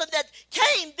person that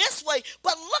came this way,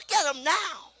 but look at him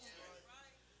now.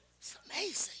 It's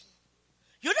amazing.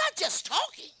 You're not just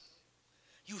talking.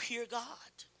 You hear God.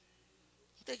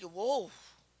 I'm thinking, whoa.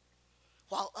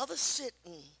 While others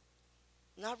sitting,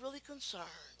 not really concerned.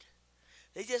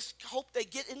 They just hope they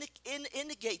get in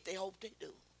the gate. They hope they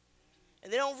do.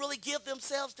 And they don't really give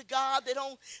themselves to God. They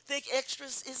don't think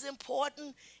extras is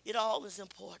important. It all is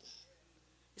important.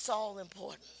 It's all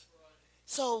important.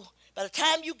 So by the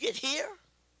time you get here,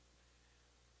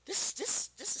 this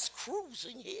is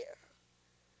cruising here.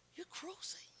 You're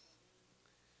cruising.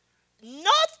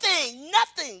 Nothing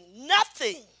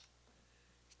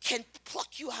can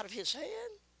pluck you out of his hand.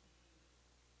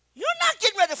 You're not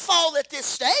getting ready to fall at this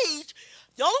stage.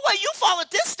 The only way you fall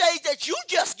at this stage is that you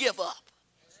just give up.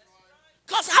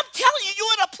 Because I'm telling you,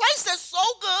 you're in a place that's so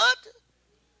good,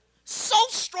 so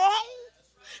strong,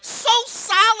 so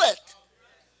solid.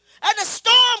 And the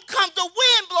storm comes, the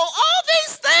wind blow, all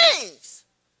these things.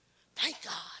 Thank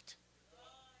God.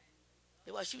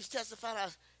 And while she was testifying, I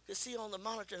could see on the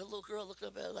monitor her little girl looking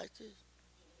up at her like this.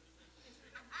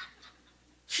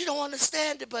 She don't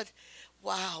understand it, but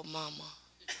wow, mama.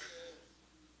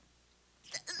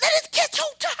 Let it catch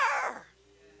hold to her.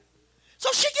 So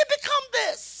she can become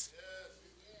this.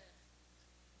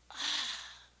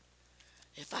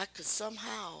 If I could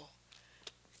somehow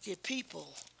get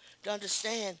people to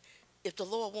understand, if the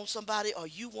Lord wants somebody, are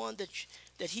you one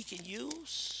that he can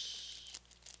use?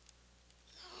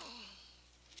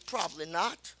 Probably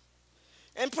not.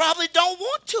 And probably don't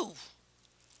want to.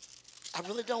 I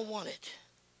really don't want it.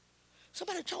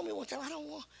 Somebody told me one time, I don't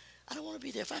want to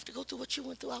be there. If I have to go through what you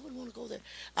went through, I wouldn't want to go there.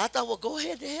 I thought, well, go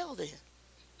ahead to hell then.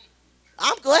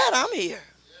 I'm glad I'm here.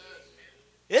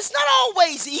 It's not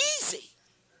always easy.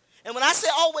 And when I say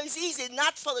always easy,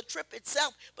 not for the trip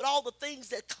itself, but all the things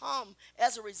that come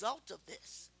as a result of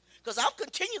this. Because I'm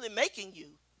continually making you.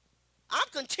 I'm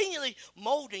continually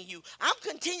molding you. I'm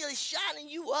continually shining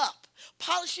you up,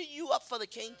 polishing you up for the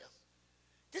kingdom.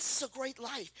 This is a great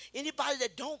life. Anybody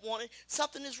that don't want it,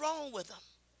 something is wrong with them.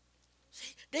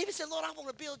 See, David said, Lord, I want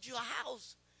to build you a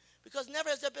house because never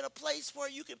has there been a place where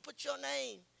you can put your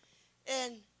name.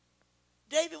 And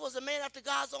David was a man after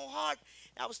God's own heart.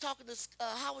 And I was talking to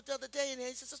Howard the other day, and he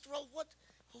said, Sister Rose,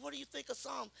 what do you think of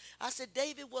Psalm? I said,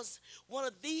 David was one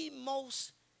of the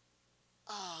most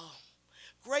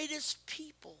greatest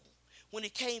people when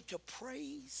it came to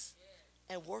praise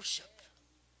and worship.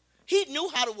 He knew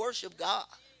how to worship God.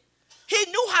 He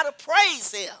knew how to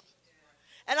praise him.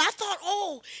 And I thought,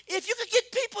 oh, if you could get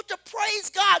people to praise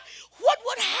God, what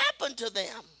would happen to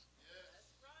them?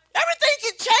 Everything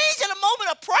can change in a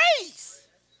moment of praise.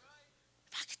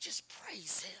 If I could just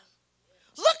praise him.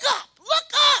 Look up,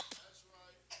 look up.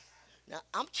 Now,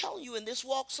 I'm telling you, in this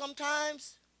walk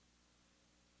sometimes,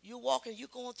 you're walking, you're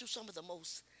going through some of the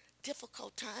most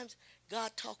difficult times.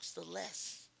 God talks the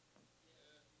less.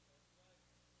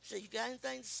 So you got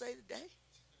anything to say today?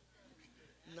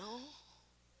 No.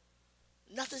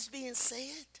 Nothing's being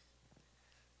said.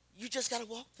 You just got to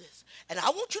walk this. And I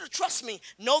want you to trust me.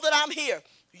 Know that I'm here.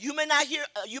 You may not hear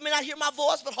my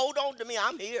voice, but hold on to me.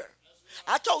 I'm here.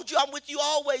 I told you I'm with you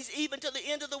always, even to the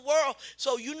end of the world.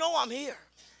 So you know I'm here.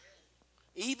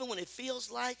 Even when it feels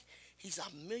like he's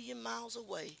a million miles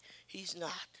away, he's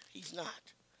not. He's not.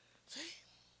 See?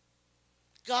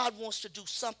 God wants to do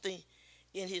something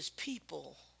in his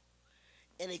people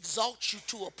and exalt you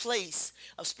to a place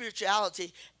of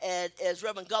spirituality. And as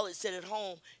Reverend Gullett said at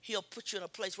home, he'll put you in a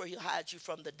place where he'll hide you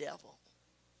from the devil.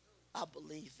 I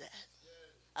believe that.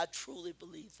 I truly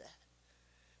believe that.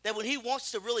 That when he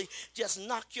wants to really just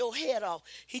knock your head off,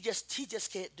 he just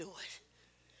can't do it.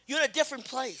 You're in a different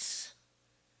place.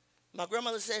 My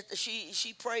grandmother said that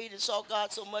she prayed and saw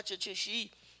God so much until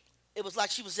it was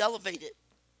like she was elevated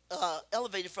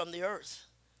from the earth.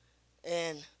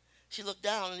 And she looked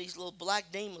down, and these little black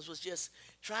demons was just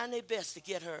trying their best to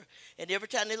get her. And every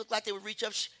time they looked like they would reach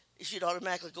up, she'd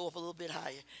automatically go up a little bit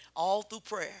higher. All through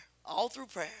prayer. All through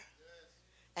prayer.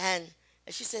 And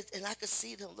she said, and I could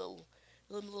see them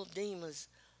little demons.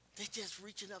 They just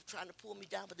reaching up, trying to pull me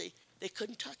down, but they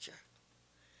couldn't touch her.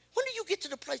 When do you get to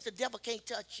the place the devil can't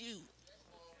touch you?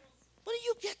 When do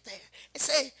you get there and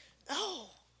say, oh,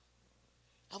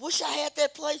 I wish I had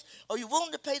that place? Are you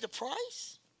willing to pay the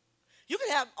price? You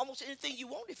can have almost anything you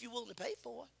want if you're willing to pay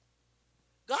for it.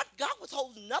 God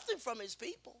withholds nothing from his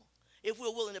people if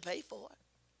we're willing to pay for it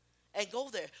and go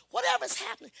there. Whatever's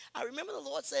happening. I remember the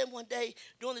Lord saying one day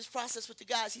during this process with the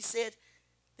guys, he said,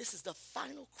 this is the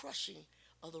final crushing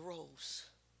of the rose.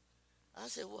 I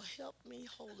said, well, help me,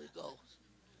 Holy Ghost.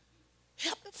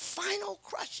 Help me, final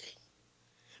crushing.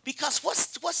 Because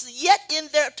what's yet in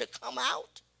there to come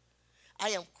out, I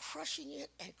am crushing it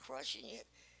and crushing it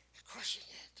and crushing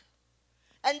it.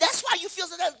 And that's why you feel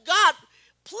that, God,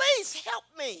 please help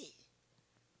me.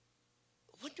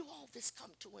 When do all this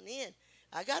come to an end?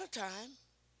 I got a time.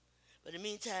 But in the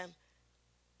meantime,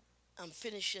 I'm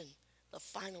finishing the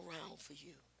final round for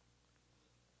you.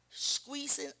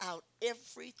 Squeezing out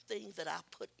everything that I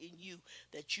put in you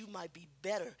that you might be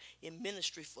better in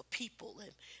ministry for people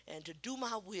and to do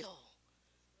my will.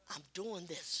 I'm doing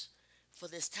this for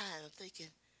this time. I'm thinking,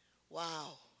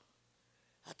 wow,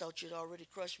 I thought you'd already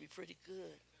crushed me pretty good.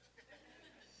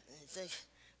 And you think,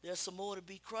 there's some more to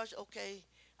be crushed? Okay,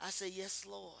 I say, yes,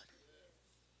 Lord.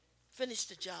 Finish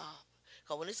the job.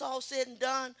 Because when it's all said and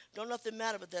done, don't nothing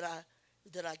matter but that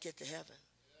I get to heaven.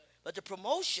 But the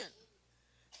promotion,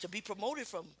 to be promoted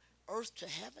from earth to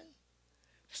heaven,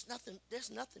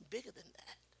 there's nothing bigger than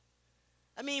that.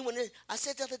 I mean, I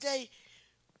said the other day,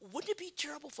 wouldn't it be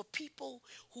terrible for people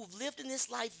who've lived in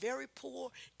this life very poor,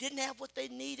 didn't have what they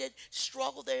needed,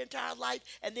 struggled their entire life,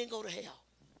 and then go to hell?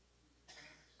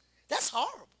 That's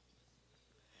horrible.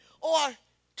 Or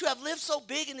to have lived so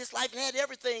big in this life and had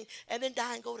everything, and then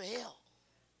die and go to hell.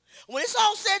 When it's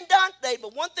all said and done,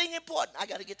 but one thing important, I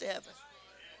got to get to heaven.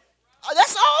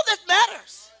 That's all that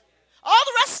matters. All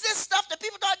the rest of this stuff that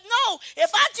people don't know,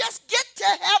 if I just get to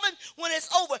heaven when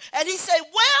it's over, and he say,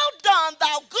 well done,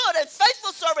 thou good and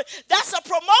faithful servant, that's a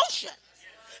promotion.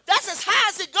 That's as high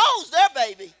as it goes there,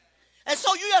 baby. And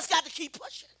so you just got to keep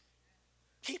pushing.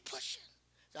 Keep pushing.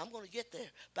 So I'm going to get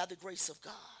there by the grace of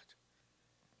God.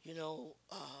 You know,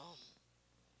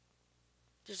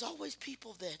 there's always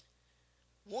people that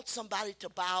want somebody to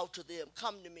bow to them,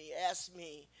 come to me, ask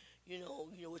me, you know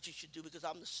what you should do because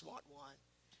I'm the smart one.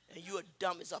 And you're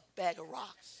dumb as a bag of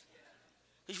rocks.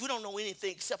 Because we don't know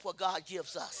anything except what God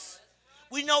gives us.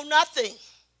 We know nothing.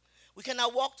 We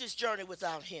cannot walk this journey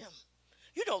without him.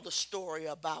 You know the story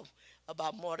about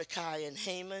Mordecai and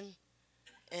Haman.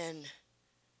 And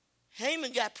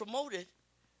Haman got promoted,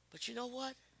 but you know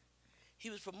what? He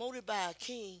was promoted by a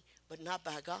king, but not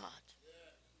by God.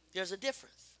 There's a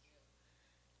difference.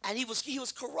 And he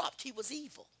was corrupt. He was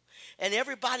evil. And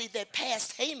everybody that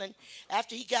passed Haman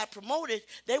after he got promoted,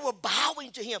 they were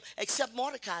bowing to him, except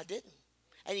Mordecai didn't.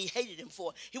 And he hated him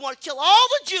for it. He wanted to kill all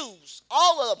the Jews,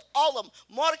 all of them.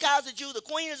 Mordecai's a Jew, the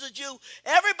queen is a Jew.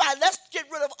 Everybody, let's get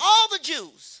rid of all the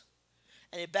Jews.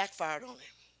 And it backfired on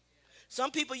him.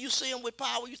 Some people, you see them with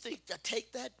power, you think,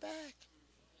 take that back.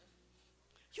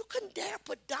 You couldn't dare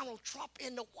put Donald Trump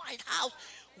in the White House.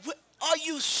 Are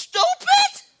you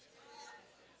stupid?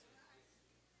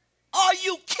 Are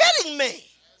you kidding me?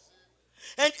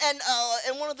 And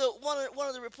one of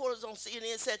the reporters on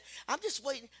CNN said, I'm just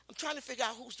waiting. I'm trying to figure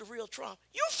out who's the real Trump.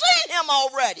 You've seen him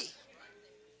already.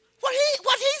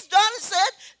 What he's done and said,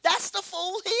 that's the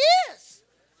fool he is.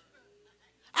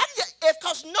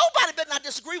 Because nobody better not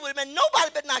disagree with him, and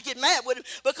nobody better not get mad with him,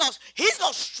 because he's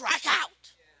going to strike out.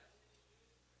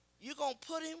 You're going to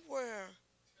put him where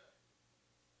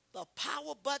the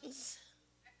power buttons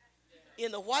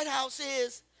in the White House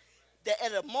is, that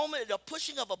at a moment of the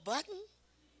pushing of a button,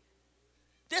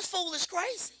 this fool is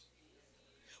crazy.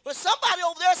 When somebody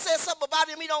over there says something about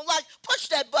him he don't like, push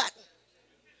that button.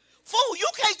 Fool, you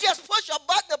can't just push a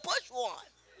button to push one.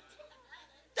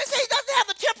 They say he doesn't have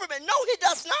the temperament. No, he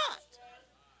does not.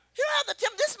 He don't have the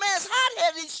temperament. This man's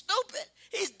hot-headed. He's stupid.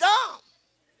 He's dumb.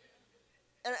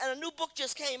 And a new book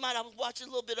just came out. I was watching a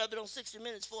little bit of it on 60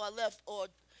 Minutes before I left.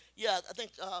 I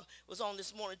think it was on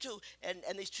this morning too. And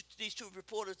these two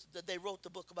reporters, that they wrote the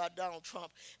book about Donald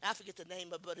Trump. And I forget the name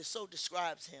of it, but it so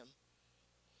describes him.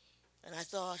 And I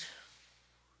thought,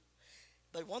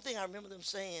 but one thing I remember them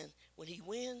saying, when he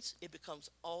wins, it becomes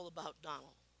all about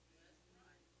Donald.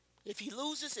 If he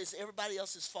loses, it's everybody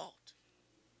else's fault.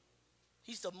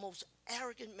 He's the most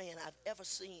arrogant man I've ever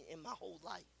seen in my whole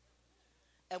life.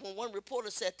 And when one reporter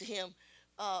said to him,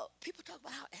 people talk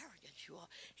about how arrogant you are.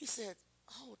 He said,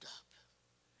 hold up.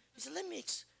 He said, let me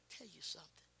tell you something.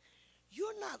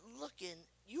 You'll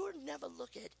never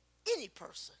look at any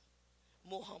person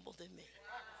more humble than me.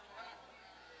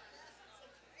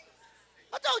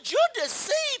 I thought, you're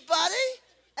deceived, buddy.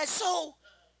 And so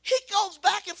he goes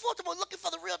back and forth about looking for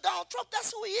the real Donald Trump.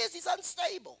 That's who he is. He's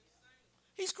unstable.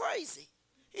 He's crazy.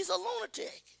 He's a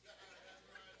lunatic.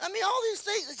 I mean, all these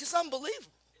things are just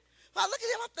unbelievable. When I look at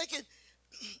him, I'm thinking,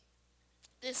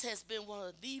 this has been one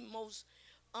of the most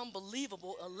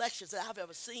unbelievable elections that I've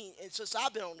ever seen since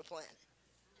I've been on the planet.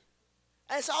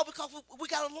 And it's all because we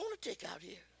got a lunatic out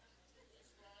here.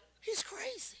 He's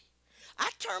crazy. I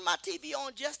turned my TV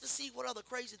on just to see what other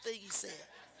crazy thing he said.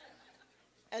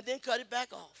 And then cut it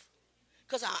back off.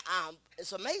 Because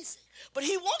it's amazing. But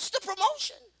he wants the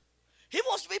promotion. He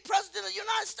wants to be president of the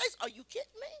United States. Are you kidding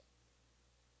me?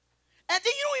 And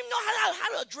then you don't even know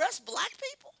how to address black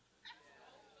people.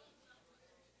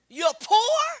 You're poor.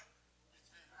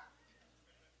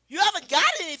 You haven't got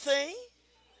anything.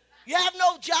 You have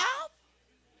no job.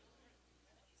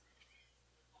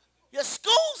 Your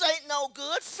schools ain't no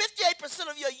good. 58%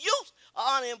 of your youth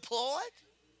are unemployed.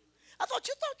 I thought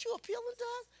you were appealing to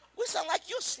us. We sound like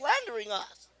you're slandering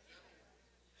us.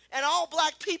 And all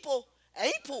black people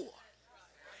ain't poor.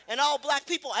 And all black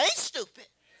people ain't stupid.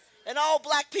 And all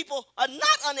black people are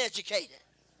not uneducated.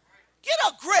 Get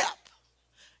a grip.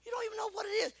 You don't even know what it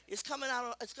is. It's coming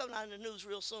out in the news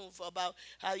real soon about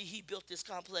how he built this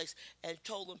complex and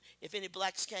told them if any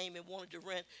blacks came and wanted to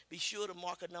rent, be sure to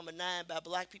mark a number 9 by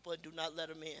black people and do not let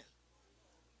them in.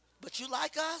 But you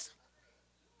like us?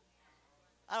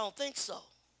 I don't think so.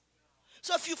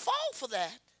 So if you fall for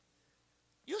that,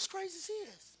 you're as crazy as he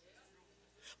is.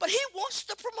 But he wants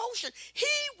the promotion. He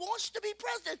wants to be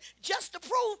president just to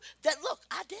prove that, look,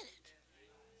 I did it.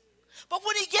 But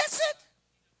when he gets it,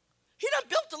 he done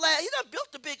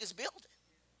built the biggest building.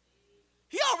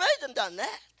 He already done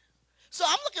that. So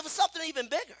I'm looking for something even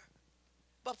bigger.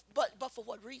 But for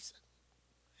what reason?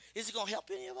 Is it going to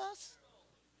help any of us?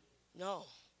 No.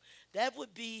 That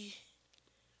would be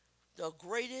the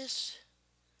greatest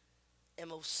and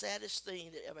most saddest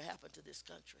thing that ever happened to this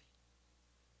country.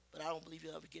 But I don't believe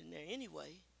you'll ever get in there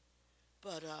anyway.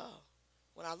 But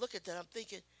when I look at that, I'm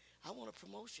thinking, I want a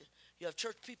promotion. You have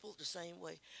church people the same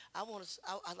way.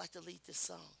 I'd like to lead this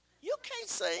song. You can't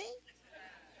sing.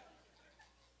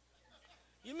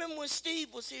 You remember when Steve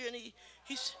was here and he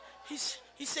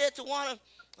said to Wanda,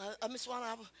 Miss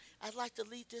Wanda, I'd like to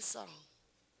lead this song.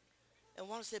 And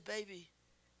Wanda said, baby,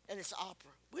 and it's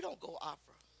opera. We don't go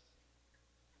opera.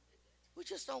 We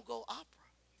just don't go opera.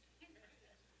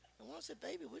 And Wanda said,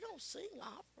 baby, we don't sing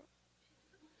opera.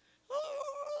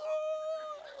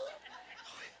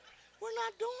 We're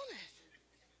not doing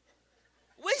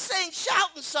it. We sing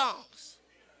shouting songs.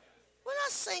 We're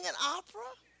not singing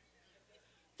opera.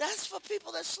 That's for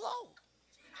people that's slow.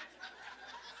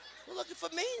 We're looking for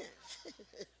meaning.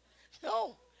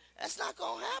 No, that's not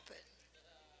going to happen.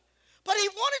 But he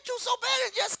wanted to so bad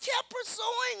and just kept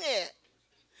pursuing it.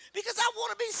 Because I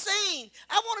want to be seen.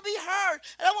 I want to be heard.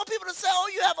 And I want people to say, oh,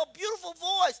 you have a beautiful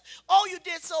voice. Oh, you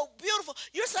did so beautiful.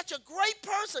 You're such a great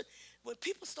person. When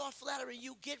people start flattering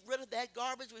you, get rid of that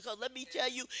garbage, because let me tell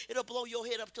you, it'll blow your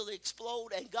head up till it explode,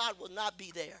 and God will not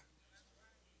be there.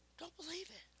 Don't believe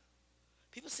it.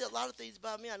 People say a lot of things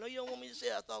about me. I know you don't want me to say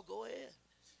it. I thought, go ahead.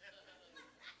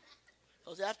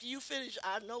 Because after you finish,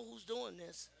 I know who's doing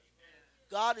this.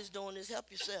 God is doing this.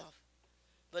 Help yourself.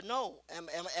 But no, am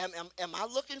I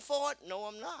looking for it? No,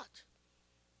 I'm not.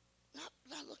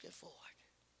 Not looking for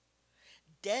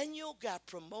it. Daniel got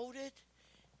promoted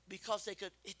because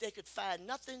they could find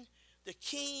nothing. The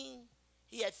king,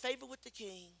 he had favor with the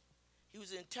king. He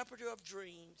was an interpreter of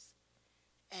dreams.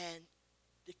 And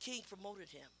the king promoted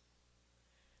him.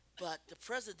 But the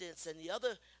presidents and the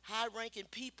other high-ranking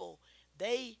people,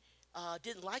 they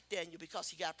didn't like Daniel because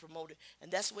he got promoted.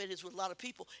 And that's the way it is with a lot of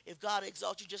people. If God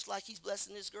exalts you just like he's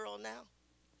blessing this girl now,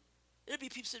 it'll be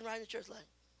people sitting right in the church like,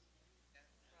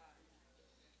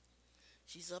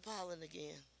 she's up hollering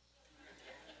again.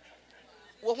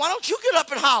 Well, why don't you get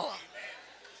up and holler?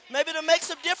 Maybe it'll make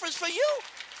some difference for you.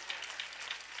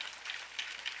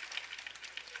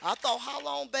 I thought, how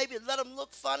long, baby? Let them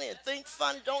look funny and think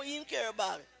funny. Don't even care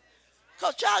about it.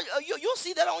 Because, child, you'll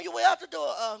see that on your way out the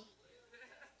door.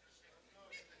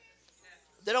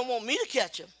 They don't want me to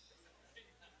catch them.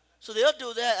 So they'll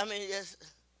do that. I mean, yes.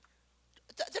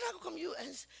 Then I go come to you and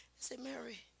say,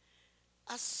 Mary,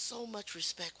 I so much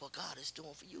respect what God is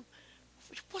doing for you.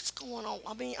 What's going on?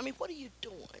 I mean, what are you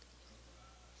doing?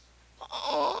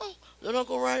 Then I'll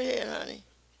go right ahead, honey.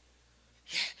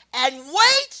 And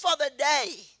wait for the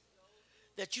day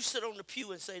that you sit on the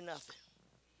pew and say nothing.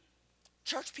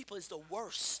 Church people is the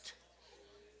worst.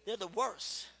 They're the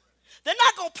worst. They're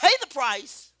not going to pay the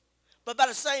price, but by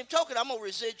the same token, I'm going to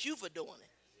resent you for doing it.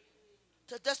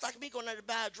 That's like me going there to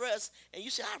buy a dress, and you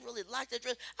say, I really like that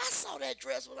dress. I saw that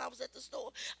dress when I was at the store.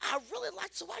 I really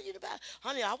liked it, so why you to buy it?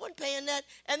 Honey, I wasn't paying that.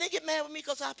 And they get mad with me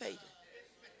because I paid it.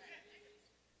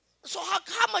 So how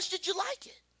much did you like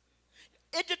it?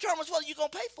 It determines whether you're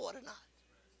going to pay for it or not.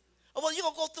 Or whether you're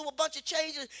going to go through a bunch of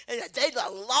changes and they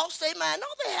lost their mind. No,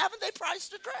 they haven't. They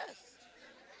priced the dress.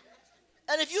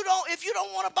 And if you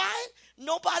don't want to buy it,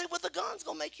 nobody with a gun's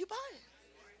going to make you buy it.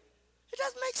 It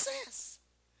doesn't make sense.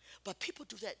 But people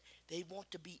do that. They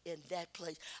want to be in that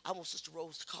place. I want Sister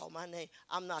Rose to call my name.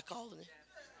 I'm not calling it.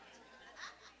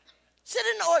 Sit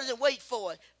in the audience and wait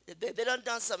for it. They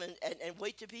done something and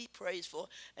wait to be praised for.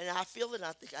 And I feel it, and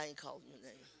I think I ain't calling your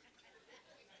name.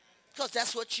 Because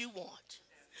that's what you want.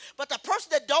 But the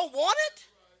person that don't want it,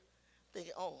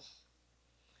 thinking, oh,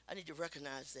 I need to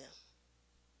recognize them.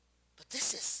 But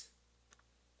this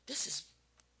is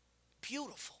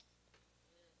beautiful.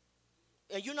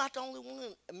 And you're not the only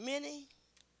one. Many,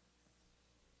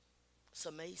 it's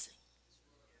amazing.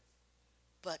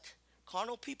 But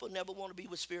carnal people never want to be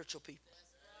with spiritual people.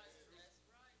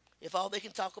 If all they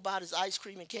can talk about is ice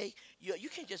cream and cake, you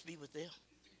can't just be with them.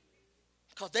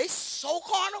 Because they so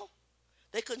carnal,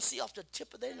 they couldn't see off the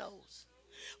tip of their nose.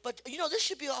 But, this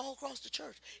should be all across the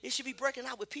church. It should be breaking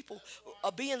out with people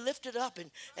being lifted up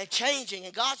and changing.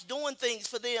 And God's doing things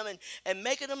for them and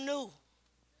making them new.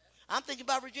 I'm thinking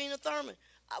about Regina Thurman.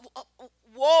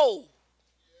 Whoa.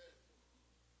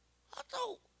 I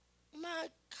thought, my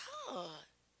God.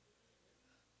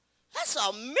 That's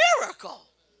a miracle.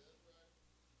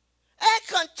 And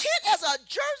content as a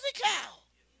Jersey cow.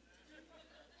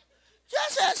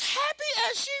 Just as happy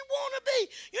as she want to be.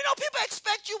 People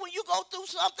expect you when you go through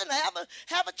something to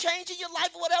have a change in your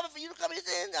life or whatever for you to come in and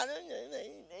say,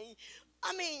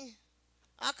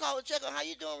 I call and check on how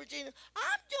you doing, Regina.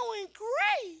 I'm doing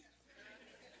great.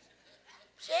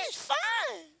 She's fine.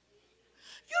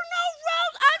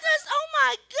 Rose, oh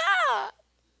my God.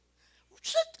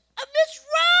 Miss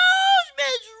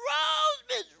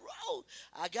Rose.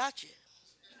 I got you.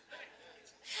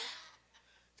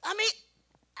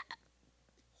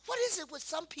 What is it with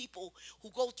some people who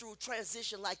go through a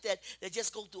transition like that? They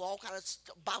just go through all kinds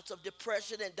of bouts of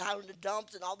depression and down in the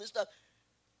dumps and all this stuff.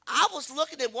 I was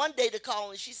looking at one day to call,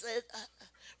 and she said,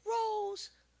 Rose,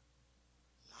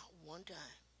 not one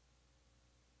time.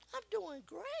 I'm doing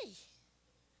great.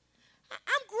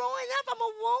 I'm growing up. I'm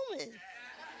a woman.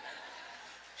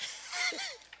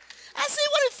 I see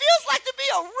what it feels like to be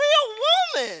a real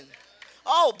woman.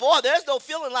 Oh, boy, there's no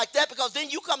feeling like that because then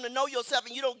you come to know yourself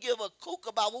and you don't give a kook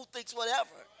about who thinks whatever.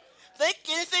 Think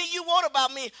anything you want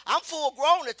about me. I'm full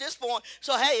grown at this point.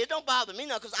 So, hey, it don't bother me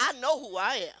now because I know who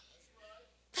I am.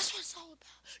 That's what it's all about.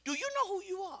 Do you know who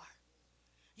you are?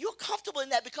 You're comfortable in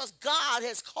that because God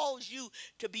has called you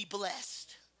to be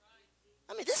blessed.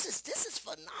 I mean, this is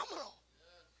phenomenal.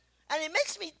 And it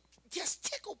makes me just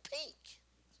tickle pink.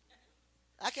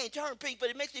 I can't turn pink, but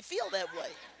it makes me feel that way.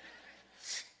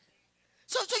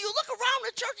 So you look around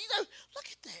the church, you say, look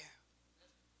at there.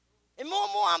 And more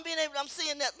I'm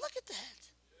seeing that. Look at that.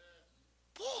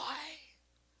 Boy,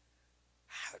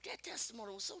 I heard that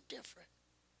testimony was so different.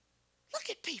 Look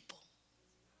at people.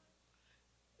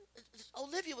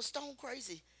 Olivia was stone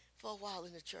crazy for a while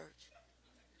in the church.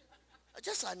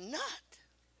 Just a nut.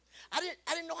 I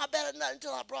didn't know how bad a nut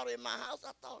until I brought her in my house.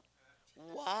 I thought,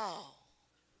 wow,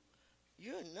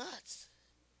 you're nuts.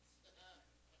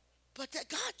 But that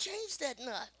God changed that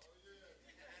nut.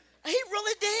 He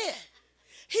really did.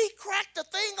 He cracked the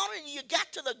thing on it and you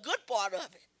got to the good part of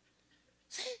it.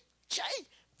 See, change.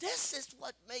 This is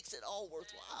what makes it all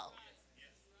worthwhile.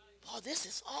 Boy, this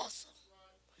is awesome.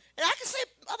 And I can say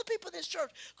other people in this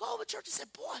church go over to church and say,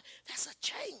 boy, that's a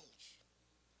change.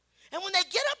 And when they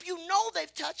get up, you know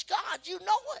they've touched God. You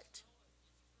know it.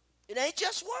 It ain't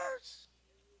just words.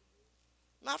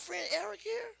 My friend Eric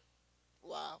here,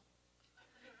 wow.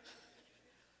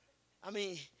 I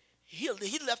mean, he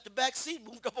left the back seat,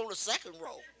 moved up on the second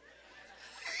row.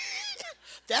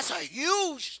 That's a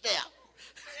huge step.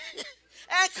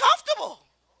 And comfortable.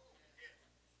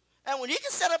 And when he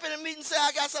can set up in a meeting and say,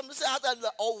 I got something to say, I thought,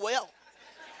 oh, well.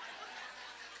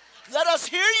 Let us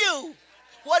hear you.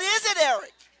 What is it,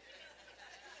 Eric?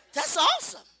 That's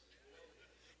awesome.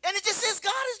 And it just says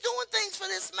God is doing things for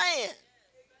this man.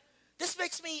 This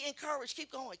makes me encouraged.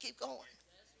 Keep going, keep going.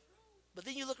 But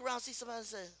then you look around and see somebody and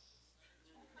say,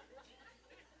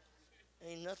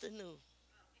 ain't nothing new.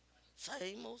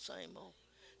 Same old, same old.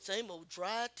 Same old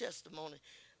dry testimony.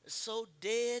 It's so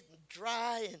dead and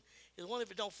dry, and it's wonder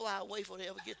if it don't fly away before they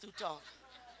ever get through talking.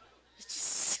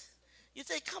 You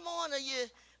think, come on, are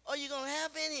you going to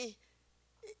have any,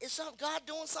 is God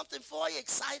doing something for you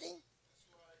exciting?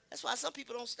 That's why some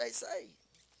people don't stay saved.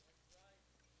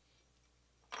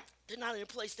 They're not in a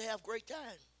place to have great time.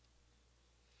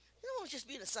 You don't want to just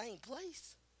be in the same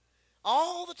place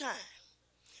all the time.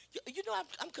 You know,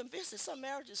 I'm convinced that some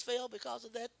marriages fail because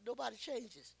of that. Nobody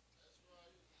changes.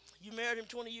 You married him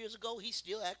 20 years ago, he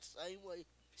still acts the same way.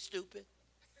 Stupid.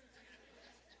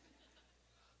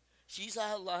 She's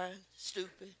out of line.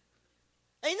 Stupid.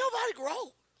 Ain't nobody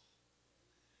grow.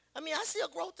 I mean, I see a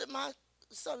growth at my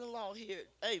son-in-law here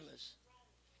at Amos.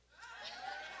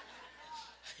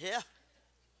 Yeah.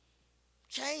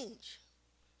 Change.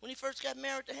 When he first got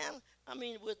married to Hannah, I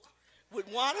mean, with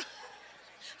Wanda.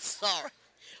 Sorry.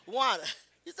 Wanda.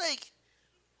 You think,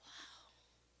 wow.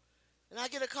 And I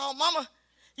get a call, Mama,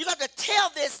 you got to tell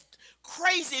this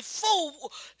crazy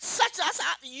fool such as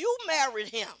you married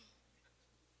him.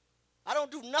 I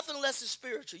don't do nothing less than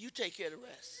spiritual. You take care of the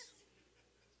rest.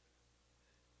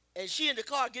 And she in the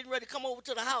car getting ready to come over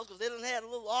to the house because they done had a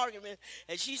little argument.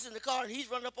 And she's in the car and he's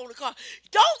running up on the car.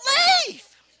 Don't leave.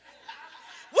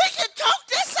 We can talk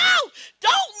this out.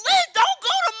 Don't leave. Don't go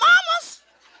to Mama's.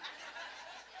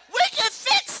 We can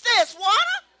fix this,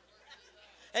 Wanda.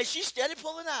 And she's steady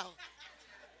pulling out.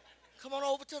 Come on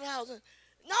over to the house.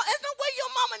 No, there's no way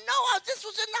your mama know this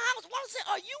was in the house. Wanda said,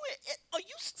 are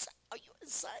you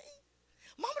insane?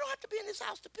 Mama don't have to be in this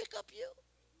house to pick up you.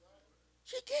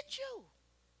 She get you.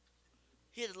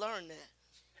 He had to learn that.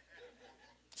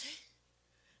 See?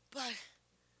 But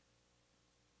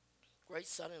great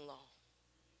son-in-law.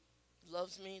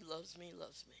 Loves me, loves me,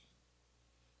 loves me.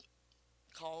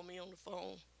 Call me on the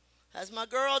phone. How's my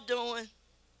girl doing?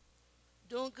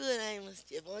 Doing good, Amos.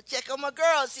 Just want to check on my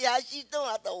girl, see how she's doing.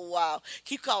 I thought, wow,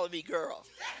 keep calling me girl.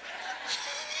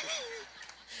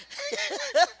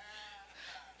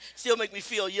 Still make me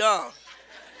feel young.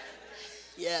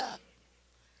 Yeah.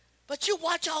 But you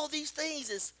watch all these things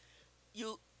as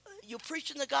you're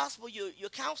preaching the gospel, you're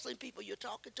counseling people, you're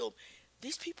talking to them.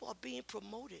 These people are being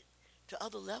promoted to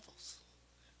other levels.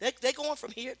 They're going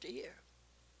from here to here.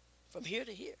 From here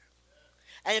to here.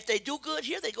 And if they do good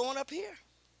here, they're going up here.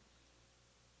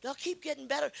 They'll keep getting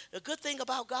better. The good thing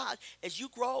about God, as you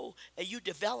grow and you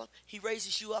develop, he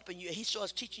raises you up and he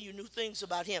starts teaching you new things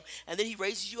about him. And then he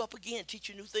raises you up again, teach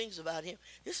you new things about him.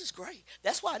 This is great.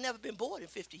 That's why I've never been bored in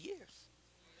 50 years.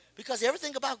 Because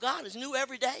everything about God is new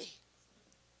every day.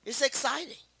 It's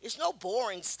exciting. It's no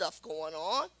boring stuff going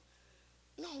on.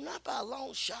 No, not by a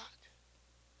long shot.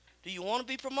 Do you want to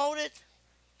be promoted?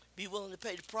 Be willing to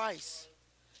pay the price.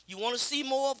 You want to see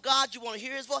more of God? You want to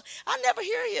hear his voice? I never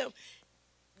hear him.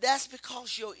 That's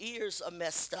because your ears are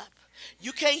messed up.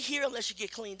 You can't hear unless you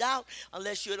get cleaned out,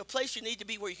 unless you're at a place you need to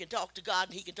be where you can talk to God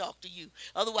and he can talk to you.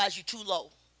 Otherwise, you're too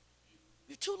low.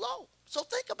 You're too low. So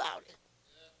think about it.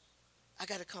 I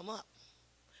got to come up.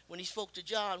 When he spoke to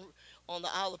John on the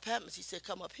Isle of Patmos, he said,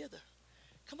 come up hither.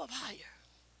 Come up higher.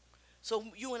 So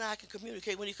you and I can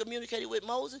communicate. When he communicated with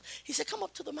Moses, he said, come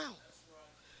up to the mountain.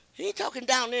 He ain't talking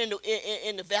down there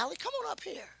in the valley. Come on up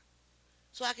here.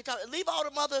 So I can talk. Leave all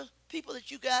them other people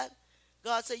that you got.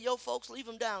 God said, yo, folks, leave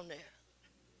them down there.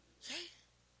 See?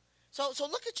 So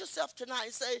look at yourself tonight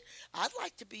and say, I'd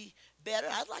like to be better.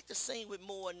 I'd like to sing with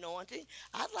more anointing.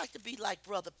 I'd like to be like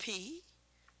Brother P.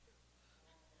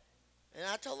 And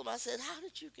I told him, I said, how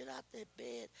did you get out that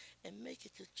bed and make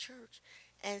it to church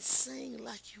and sing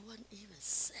like you wasn't even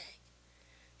sick?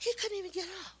 He couldn't even get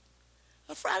up.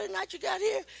 A Friday night you got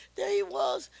here, there he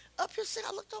was up here singing.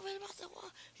 I looked over at him, I said,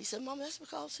 well, he said, Mom, that's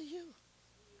because of you.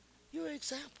 You're an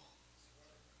example.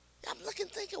 I'm looking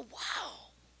thinking, wow.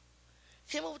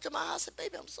 Came over to my house and said,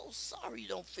 baby, I'm so sorry you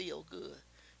don't feel good.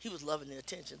 He was loving the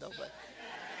attention though, but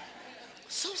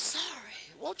so sorry.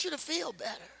 Want you to feel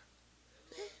better.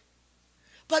 See?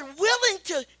 But willing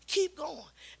to keep going.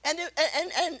 And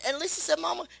Lisa said,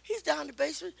 Mama, he's down in the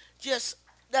basement just,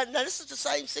 now this is the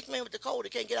same sick man with the cold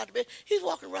that can't get out of bed. He's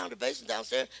walking around the basement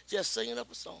downstairs just singing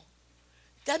up a song.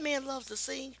 That man loves to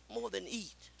sing more than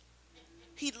eat.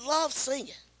 He loves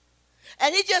singing.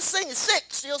 And he just singing sick,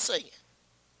 still singing.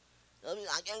 I mean,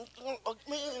 I can't right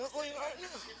now.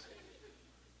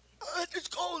 I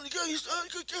just called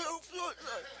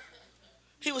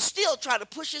he was still trying to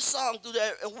push his song through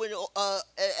there. When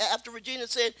after Regina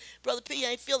said, Brother P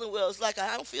ain't feeling well, it's like,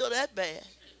 I don't feel that bad.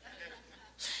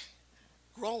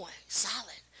 Growing,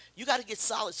 solid. You got to get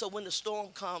solid so when the storm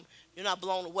comes, you're not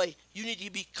blown away. You need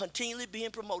to be continually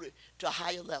being promoted to a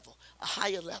higher level, a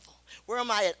higher level. Where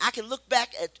am I at? I can look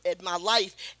back at my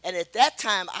life, and at that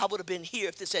time, I would have been here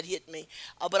if this had hit me.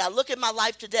 But I look at my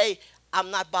life today, I'm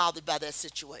not bothered by that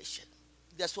situation.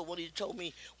 That's what Juanita told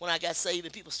me when I got saved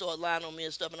and people started lying on me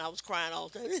and stuff, and I was crying all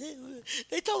the time.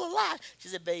 They told a lie. She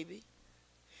said, baby,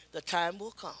 the time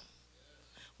will come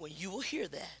when you will hear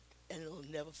that, and it'll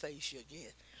never face you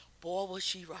again. Boy, was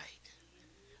she right.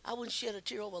 I wouldn't shed a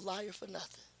tear over a liar for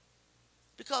nothing.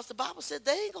 Because the Bible said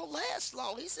they ain't going to last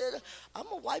long. He said, I'm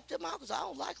going to wipe them out because I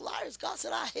don't like liars. God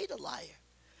said, I hate a liar.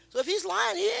 So if he's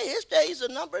lying here, his days are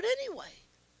numbered anyway.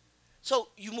 So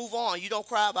you move on. You don't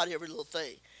cry about every little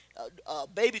thing.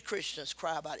 Baby Christians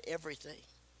cry about everything.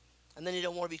 And then they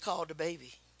don't want to be called a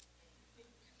baby.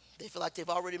 They feel like they've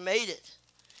already made it.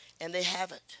 And they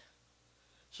haven't.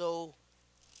 So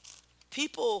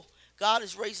people, God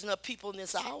is raising up people in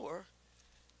this hour.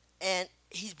 And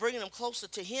he's bringing them closer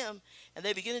to him. And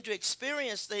they're beginning to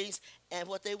experience things. And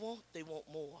what they want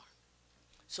more.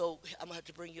 So I'm going to have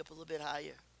to bring you up a little bit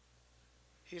higher.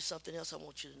 Here's something else I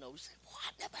want you to know. You say, well,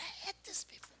 I never had this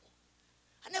before.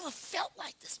 I never felt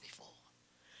like this before.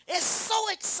 It's so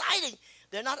exciting.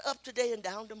 They're not up today and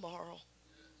down tomorrow.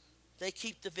 They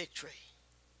keep the victory.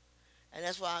 And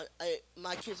that's why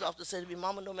my kids often say to me,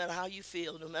 Mama, no matter how you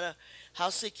feel, no matter how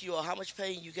sick you are, how much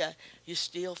pain you got, you're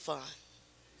still fine.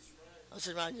 I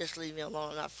said, man, just leave me alone.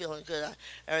 I'm not feeling good.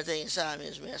 Everything inside me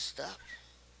is messed up.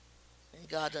 And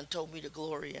God done told me to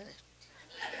glory in it.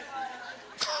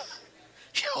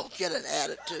 You don't get an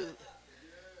attitude.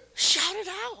 Shout it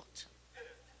out.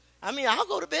 I mean, I'll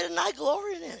go to bed at night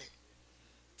glorying in it.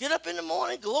 Get up in the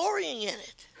morning glorying in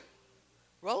it.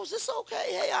 Rose, it's okay.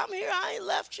 Hey, I'm here. I ain't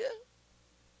left you.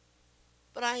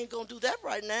 But I ain't going to do that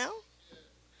right now.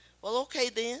 Well, okay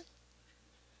then.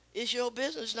 It's your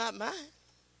business, not mine.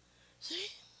 See?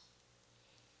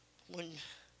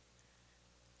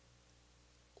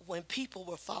 When people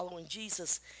were following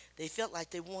Jesus, they felt like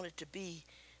they wanted to be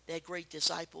that great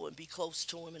disciple and be close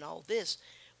to him and all this.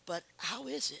 But how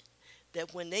is it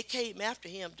that when they came after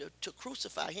him to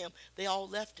crucify him, they all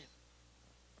left him?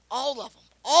 All of them.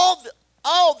 All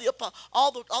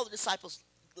the disciples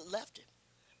left him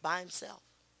by himself.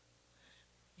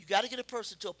 You got to get a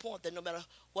person to a point that no matter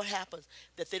what happens,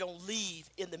 that they don't leave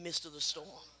in the midst of the storm.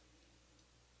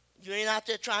 You ain't out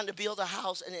there trying to build a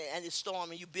house and it's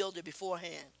storming. You build it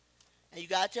beforehand. And you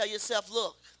got to tell yourself,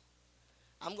 look,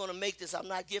 I'm going to make this. I'm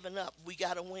not giving up. We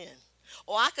got to win.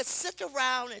 Or I could sit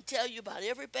around and tell you about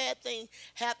every bad thing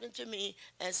happening to me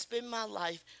and spend my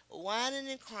life whining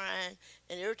and crying.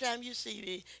 And every time you see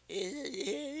me, here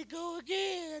you go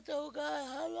again. Oh, God,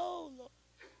 hello, Lord.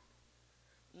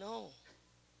 No.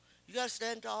 You got to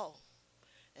stand tall.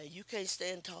 And you can't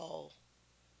stand tall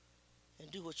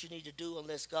and do what you need to do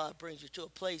unless God brings you to a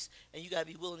place, and you got to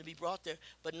be willing to be brought there,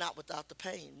 but not without the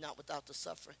pain, not without the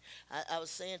suffering. I was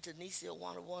saying to Nisia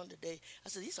one-on-one today, I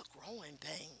said, these are growing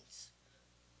pains.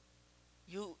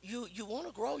 You want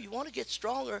to grow, you want to get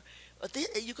stronger, but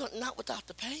you're going not without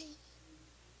the pain.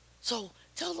 So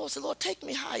tell the Lord, say, Lord, take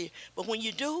me higher. But when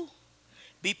you do,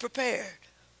 be prepared.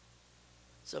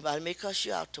 Somebody may cuss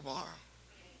you out tomorrow.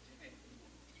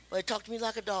 Or they talk to me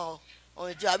like a dog on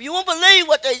the job. You won't believe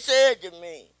what they said to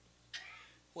me.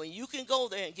 When you can go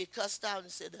there and get cussed out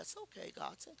and say, that's okay,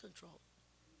 God's in control.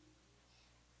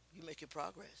 You're making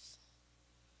progress.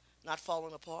 Not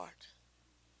falling apart.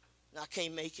 I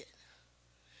can't make it.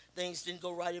 Things didn't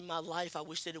go right in my life. I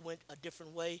wish that it went a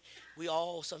different way. We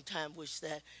all sometimes wish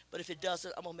that. But if it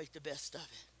doesn't, I'm going to make the best of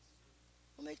it.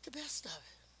 I'll make the best of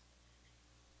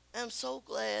it. I'm so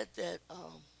glad that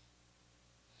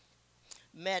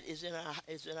Matt is in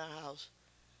our house.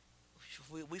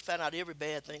 We found out every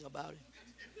bad thing about him.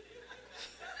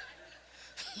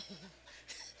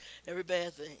 Every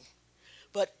bad thing.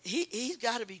 But he's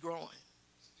got to be growing.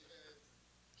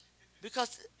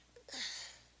 Because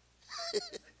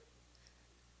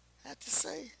I have to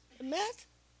say, Matt,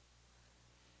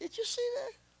 did you see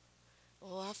that?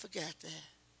 Oh, I forgot that.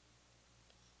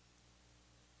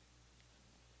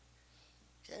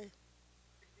 Okay.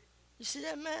 You see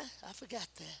that, Matt? I forgot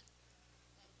that.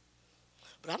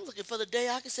 But I'm looking for the day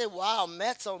I can say, wow,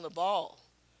 Matt's on the ball.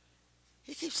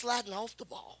 He keeps sliding off the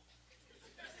ball.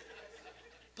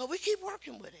 But we keep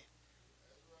working with it.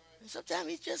 And sometimes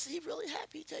he's really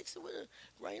happy. He takes it with a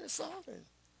grain of salt and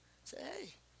say,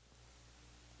 hey,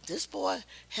 this boy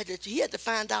had to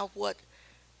find out what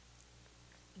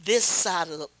this side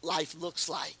of life looks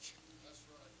like. That's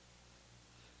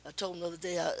right. I told him the other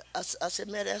day, I said,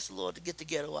 man, ask the Lord to get the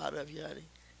ghetto out of you, honey.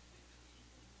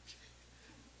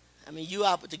 I mean, you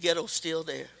out, but the ghetto's still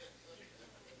there.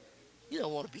 You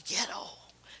don't want to be ghetto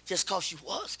just because you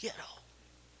was ghetto.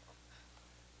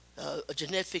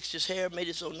 Jeanette fixed his hair, made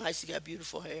it so nice. He got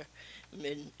beautiful hair.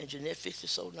 And Jeanette fixed it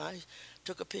so nice.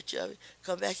 Took a picture of it.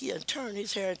 Come back here and turned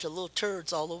his hair into little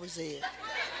turds all over his head.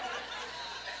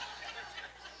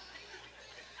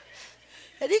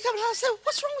 And he come out and said,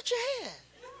 what's wrong with your hair?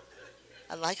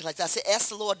 I like it like that. I said, ask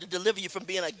the Lord to deliver you from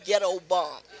being a ghetto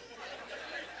bum.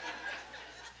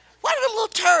 What are them little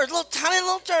turds, little tiny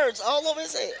little turds all over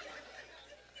his head?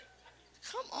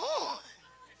 Come on.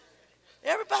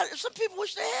 Everybody, some people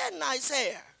wish they had nice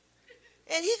hair.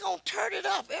 And he gonna turn it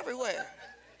up everywhere.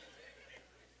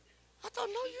 I thought,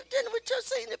 no, you didn't. We just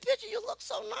seen the picture. You look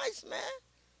so nice, man.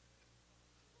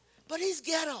 But he's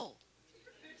ghetto.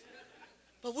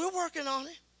 But we're working on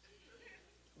it.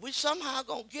 We somehow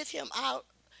gonna get him out,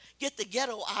 get the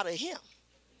ghetto out of him.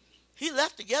 He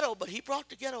left the ghetto, but he brought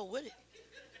the ghetto with him.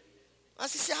 I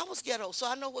said, see, I was ghetto, so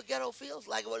I know what ghetto feels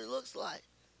like, what it looks like.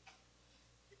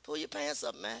 Pull your pants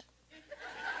up, man.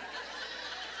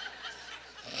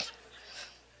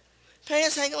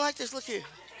 Pants hanging like this. Look here.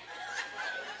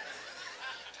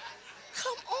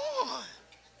 Come on.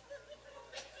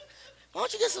 Why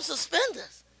don't you get some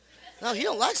suspenders? No, he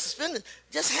don't like suspenders.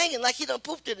 Just hanging like he done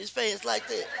pooped in his pants like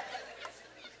that.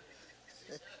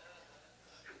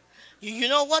 You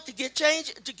know what? To get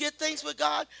things with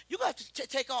God, you got to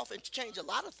take off and change a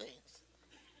lot of things.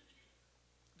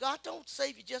 God don't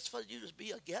save you just for you to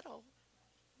be a ghetto.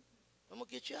 I'm going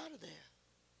to get you out of there.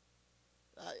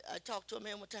 I talked to a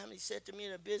man one time, and he said to me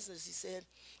in a business, he said,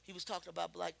 he was talking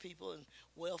about black people and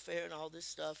welfare and all this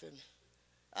stuff. And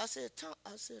I said, John,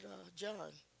 are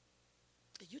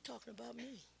you talking about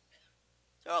me?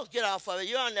 Oh, get off of it.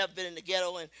 You ain't never been in the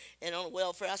ghetto and on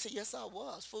welfare. I said, yes, I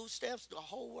was. Food stamps, the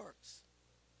whole works.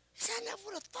 He said, I never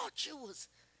would have thought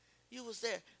you was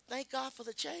there. Thank God for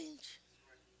the change.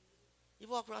 You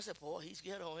walk around and say, boy, he's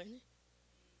ghetto, ain't he?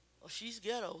 Or she's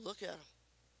ghetto. Look at him.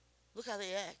 Look how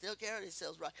they act. They don't carry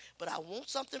themselves right. But I want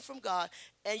something from God,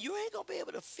 and you ain't going to be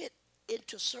able to fit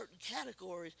into certain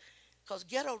categories because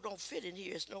ghetto don't fit in here.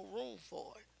 There's no room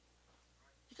for it.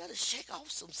 You got to shake off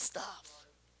some stuff.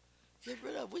 Get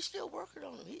rid of it. We're still working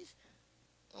on him.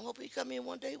 I hope he come in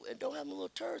one day and don't have them little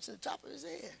turds in the top of his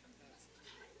head.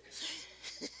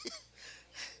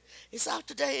 It's out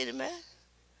today, ain't it, man?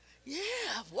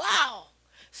 Yeah, wow.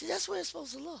 See, that's where it's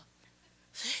supposed to look.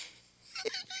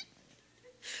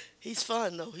 He's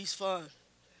fun, though. He's fun.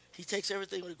 He takes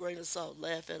everything with a grain of salt,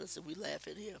 laugh at us, and we laugh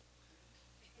at him.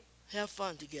 Have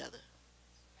fun together.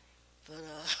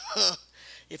 But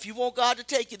if you want God to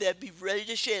take you there, be ready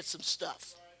to shed some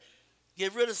stuff.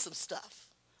 Get rid of some stuff.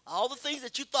 All the things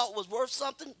that you thought was worth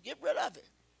something, get rid of it.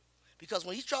 Because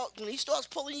when he starts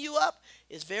pulling you up,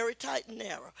 it's very tight and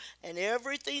narrow. And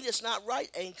everything that's not right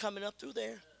ain't coming up through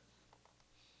there.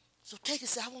 So take it,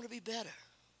 say, I want to be better.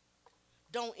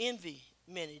 Don't envy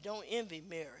many. Don't envy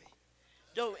Mary.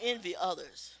 Don't envy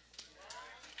others.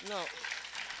 No.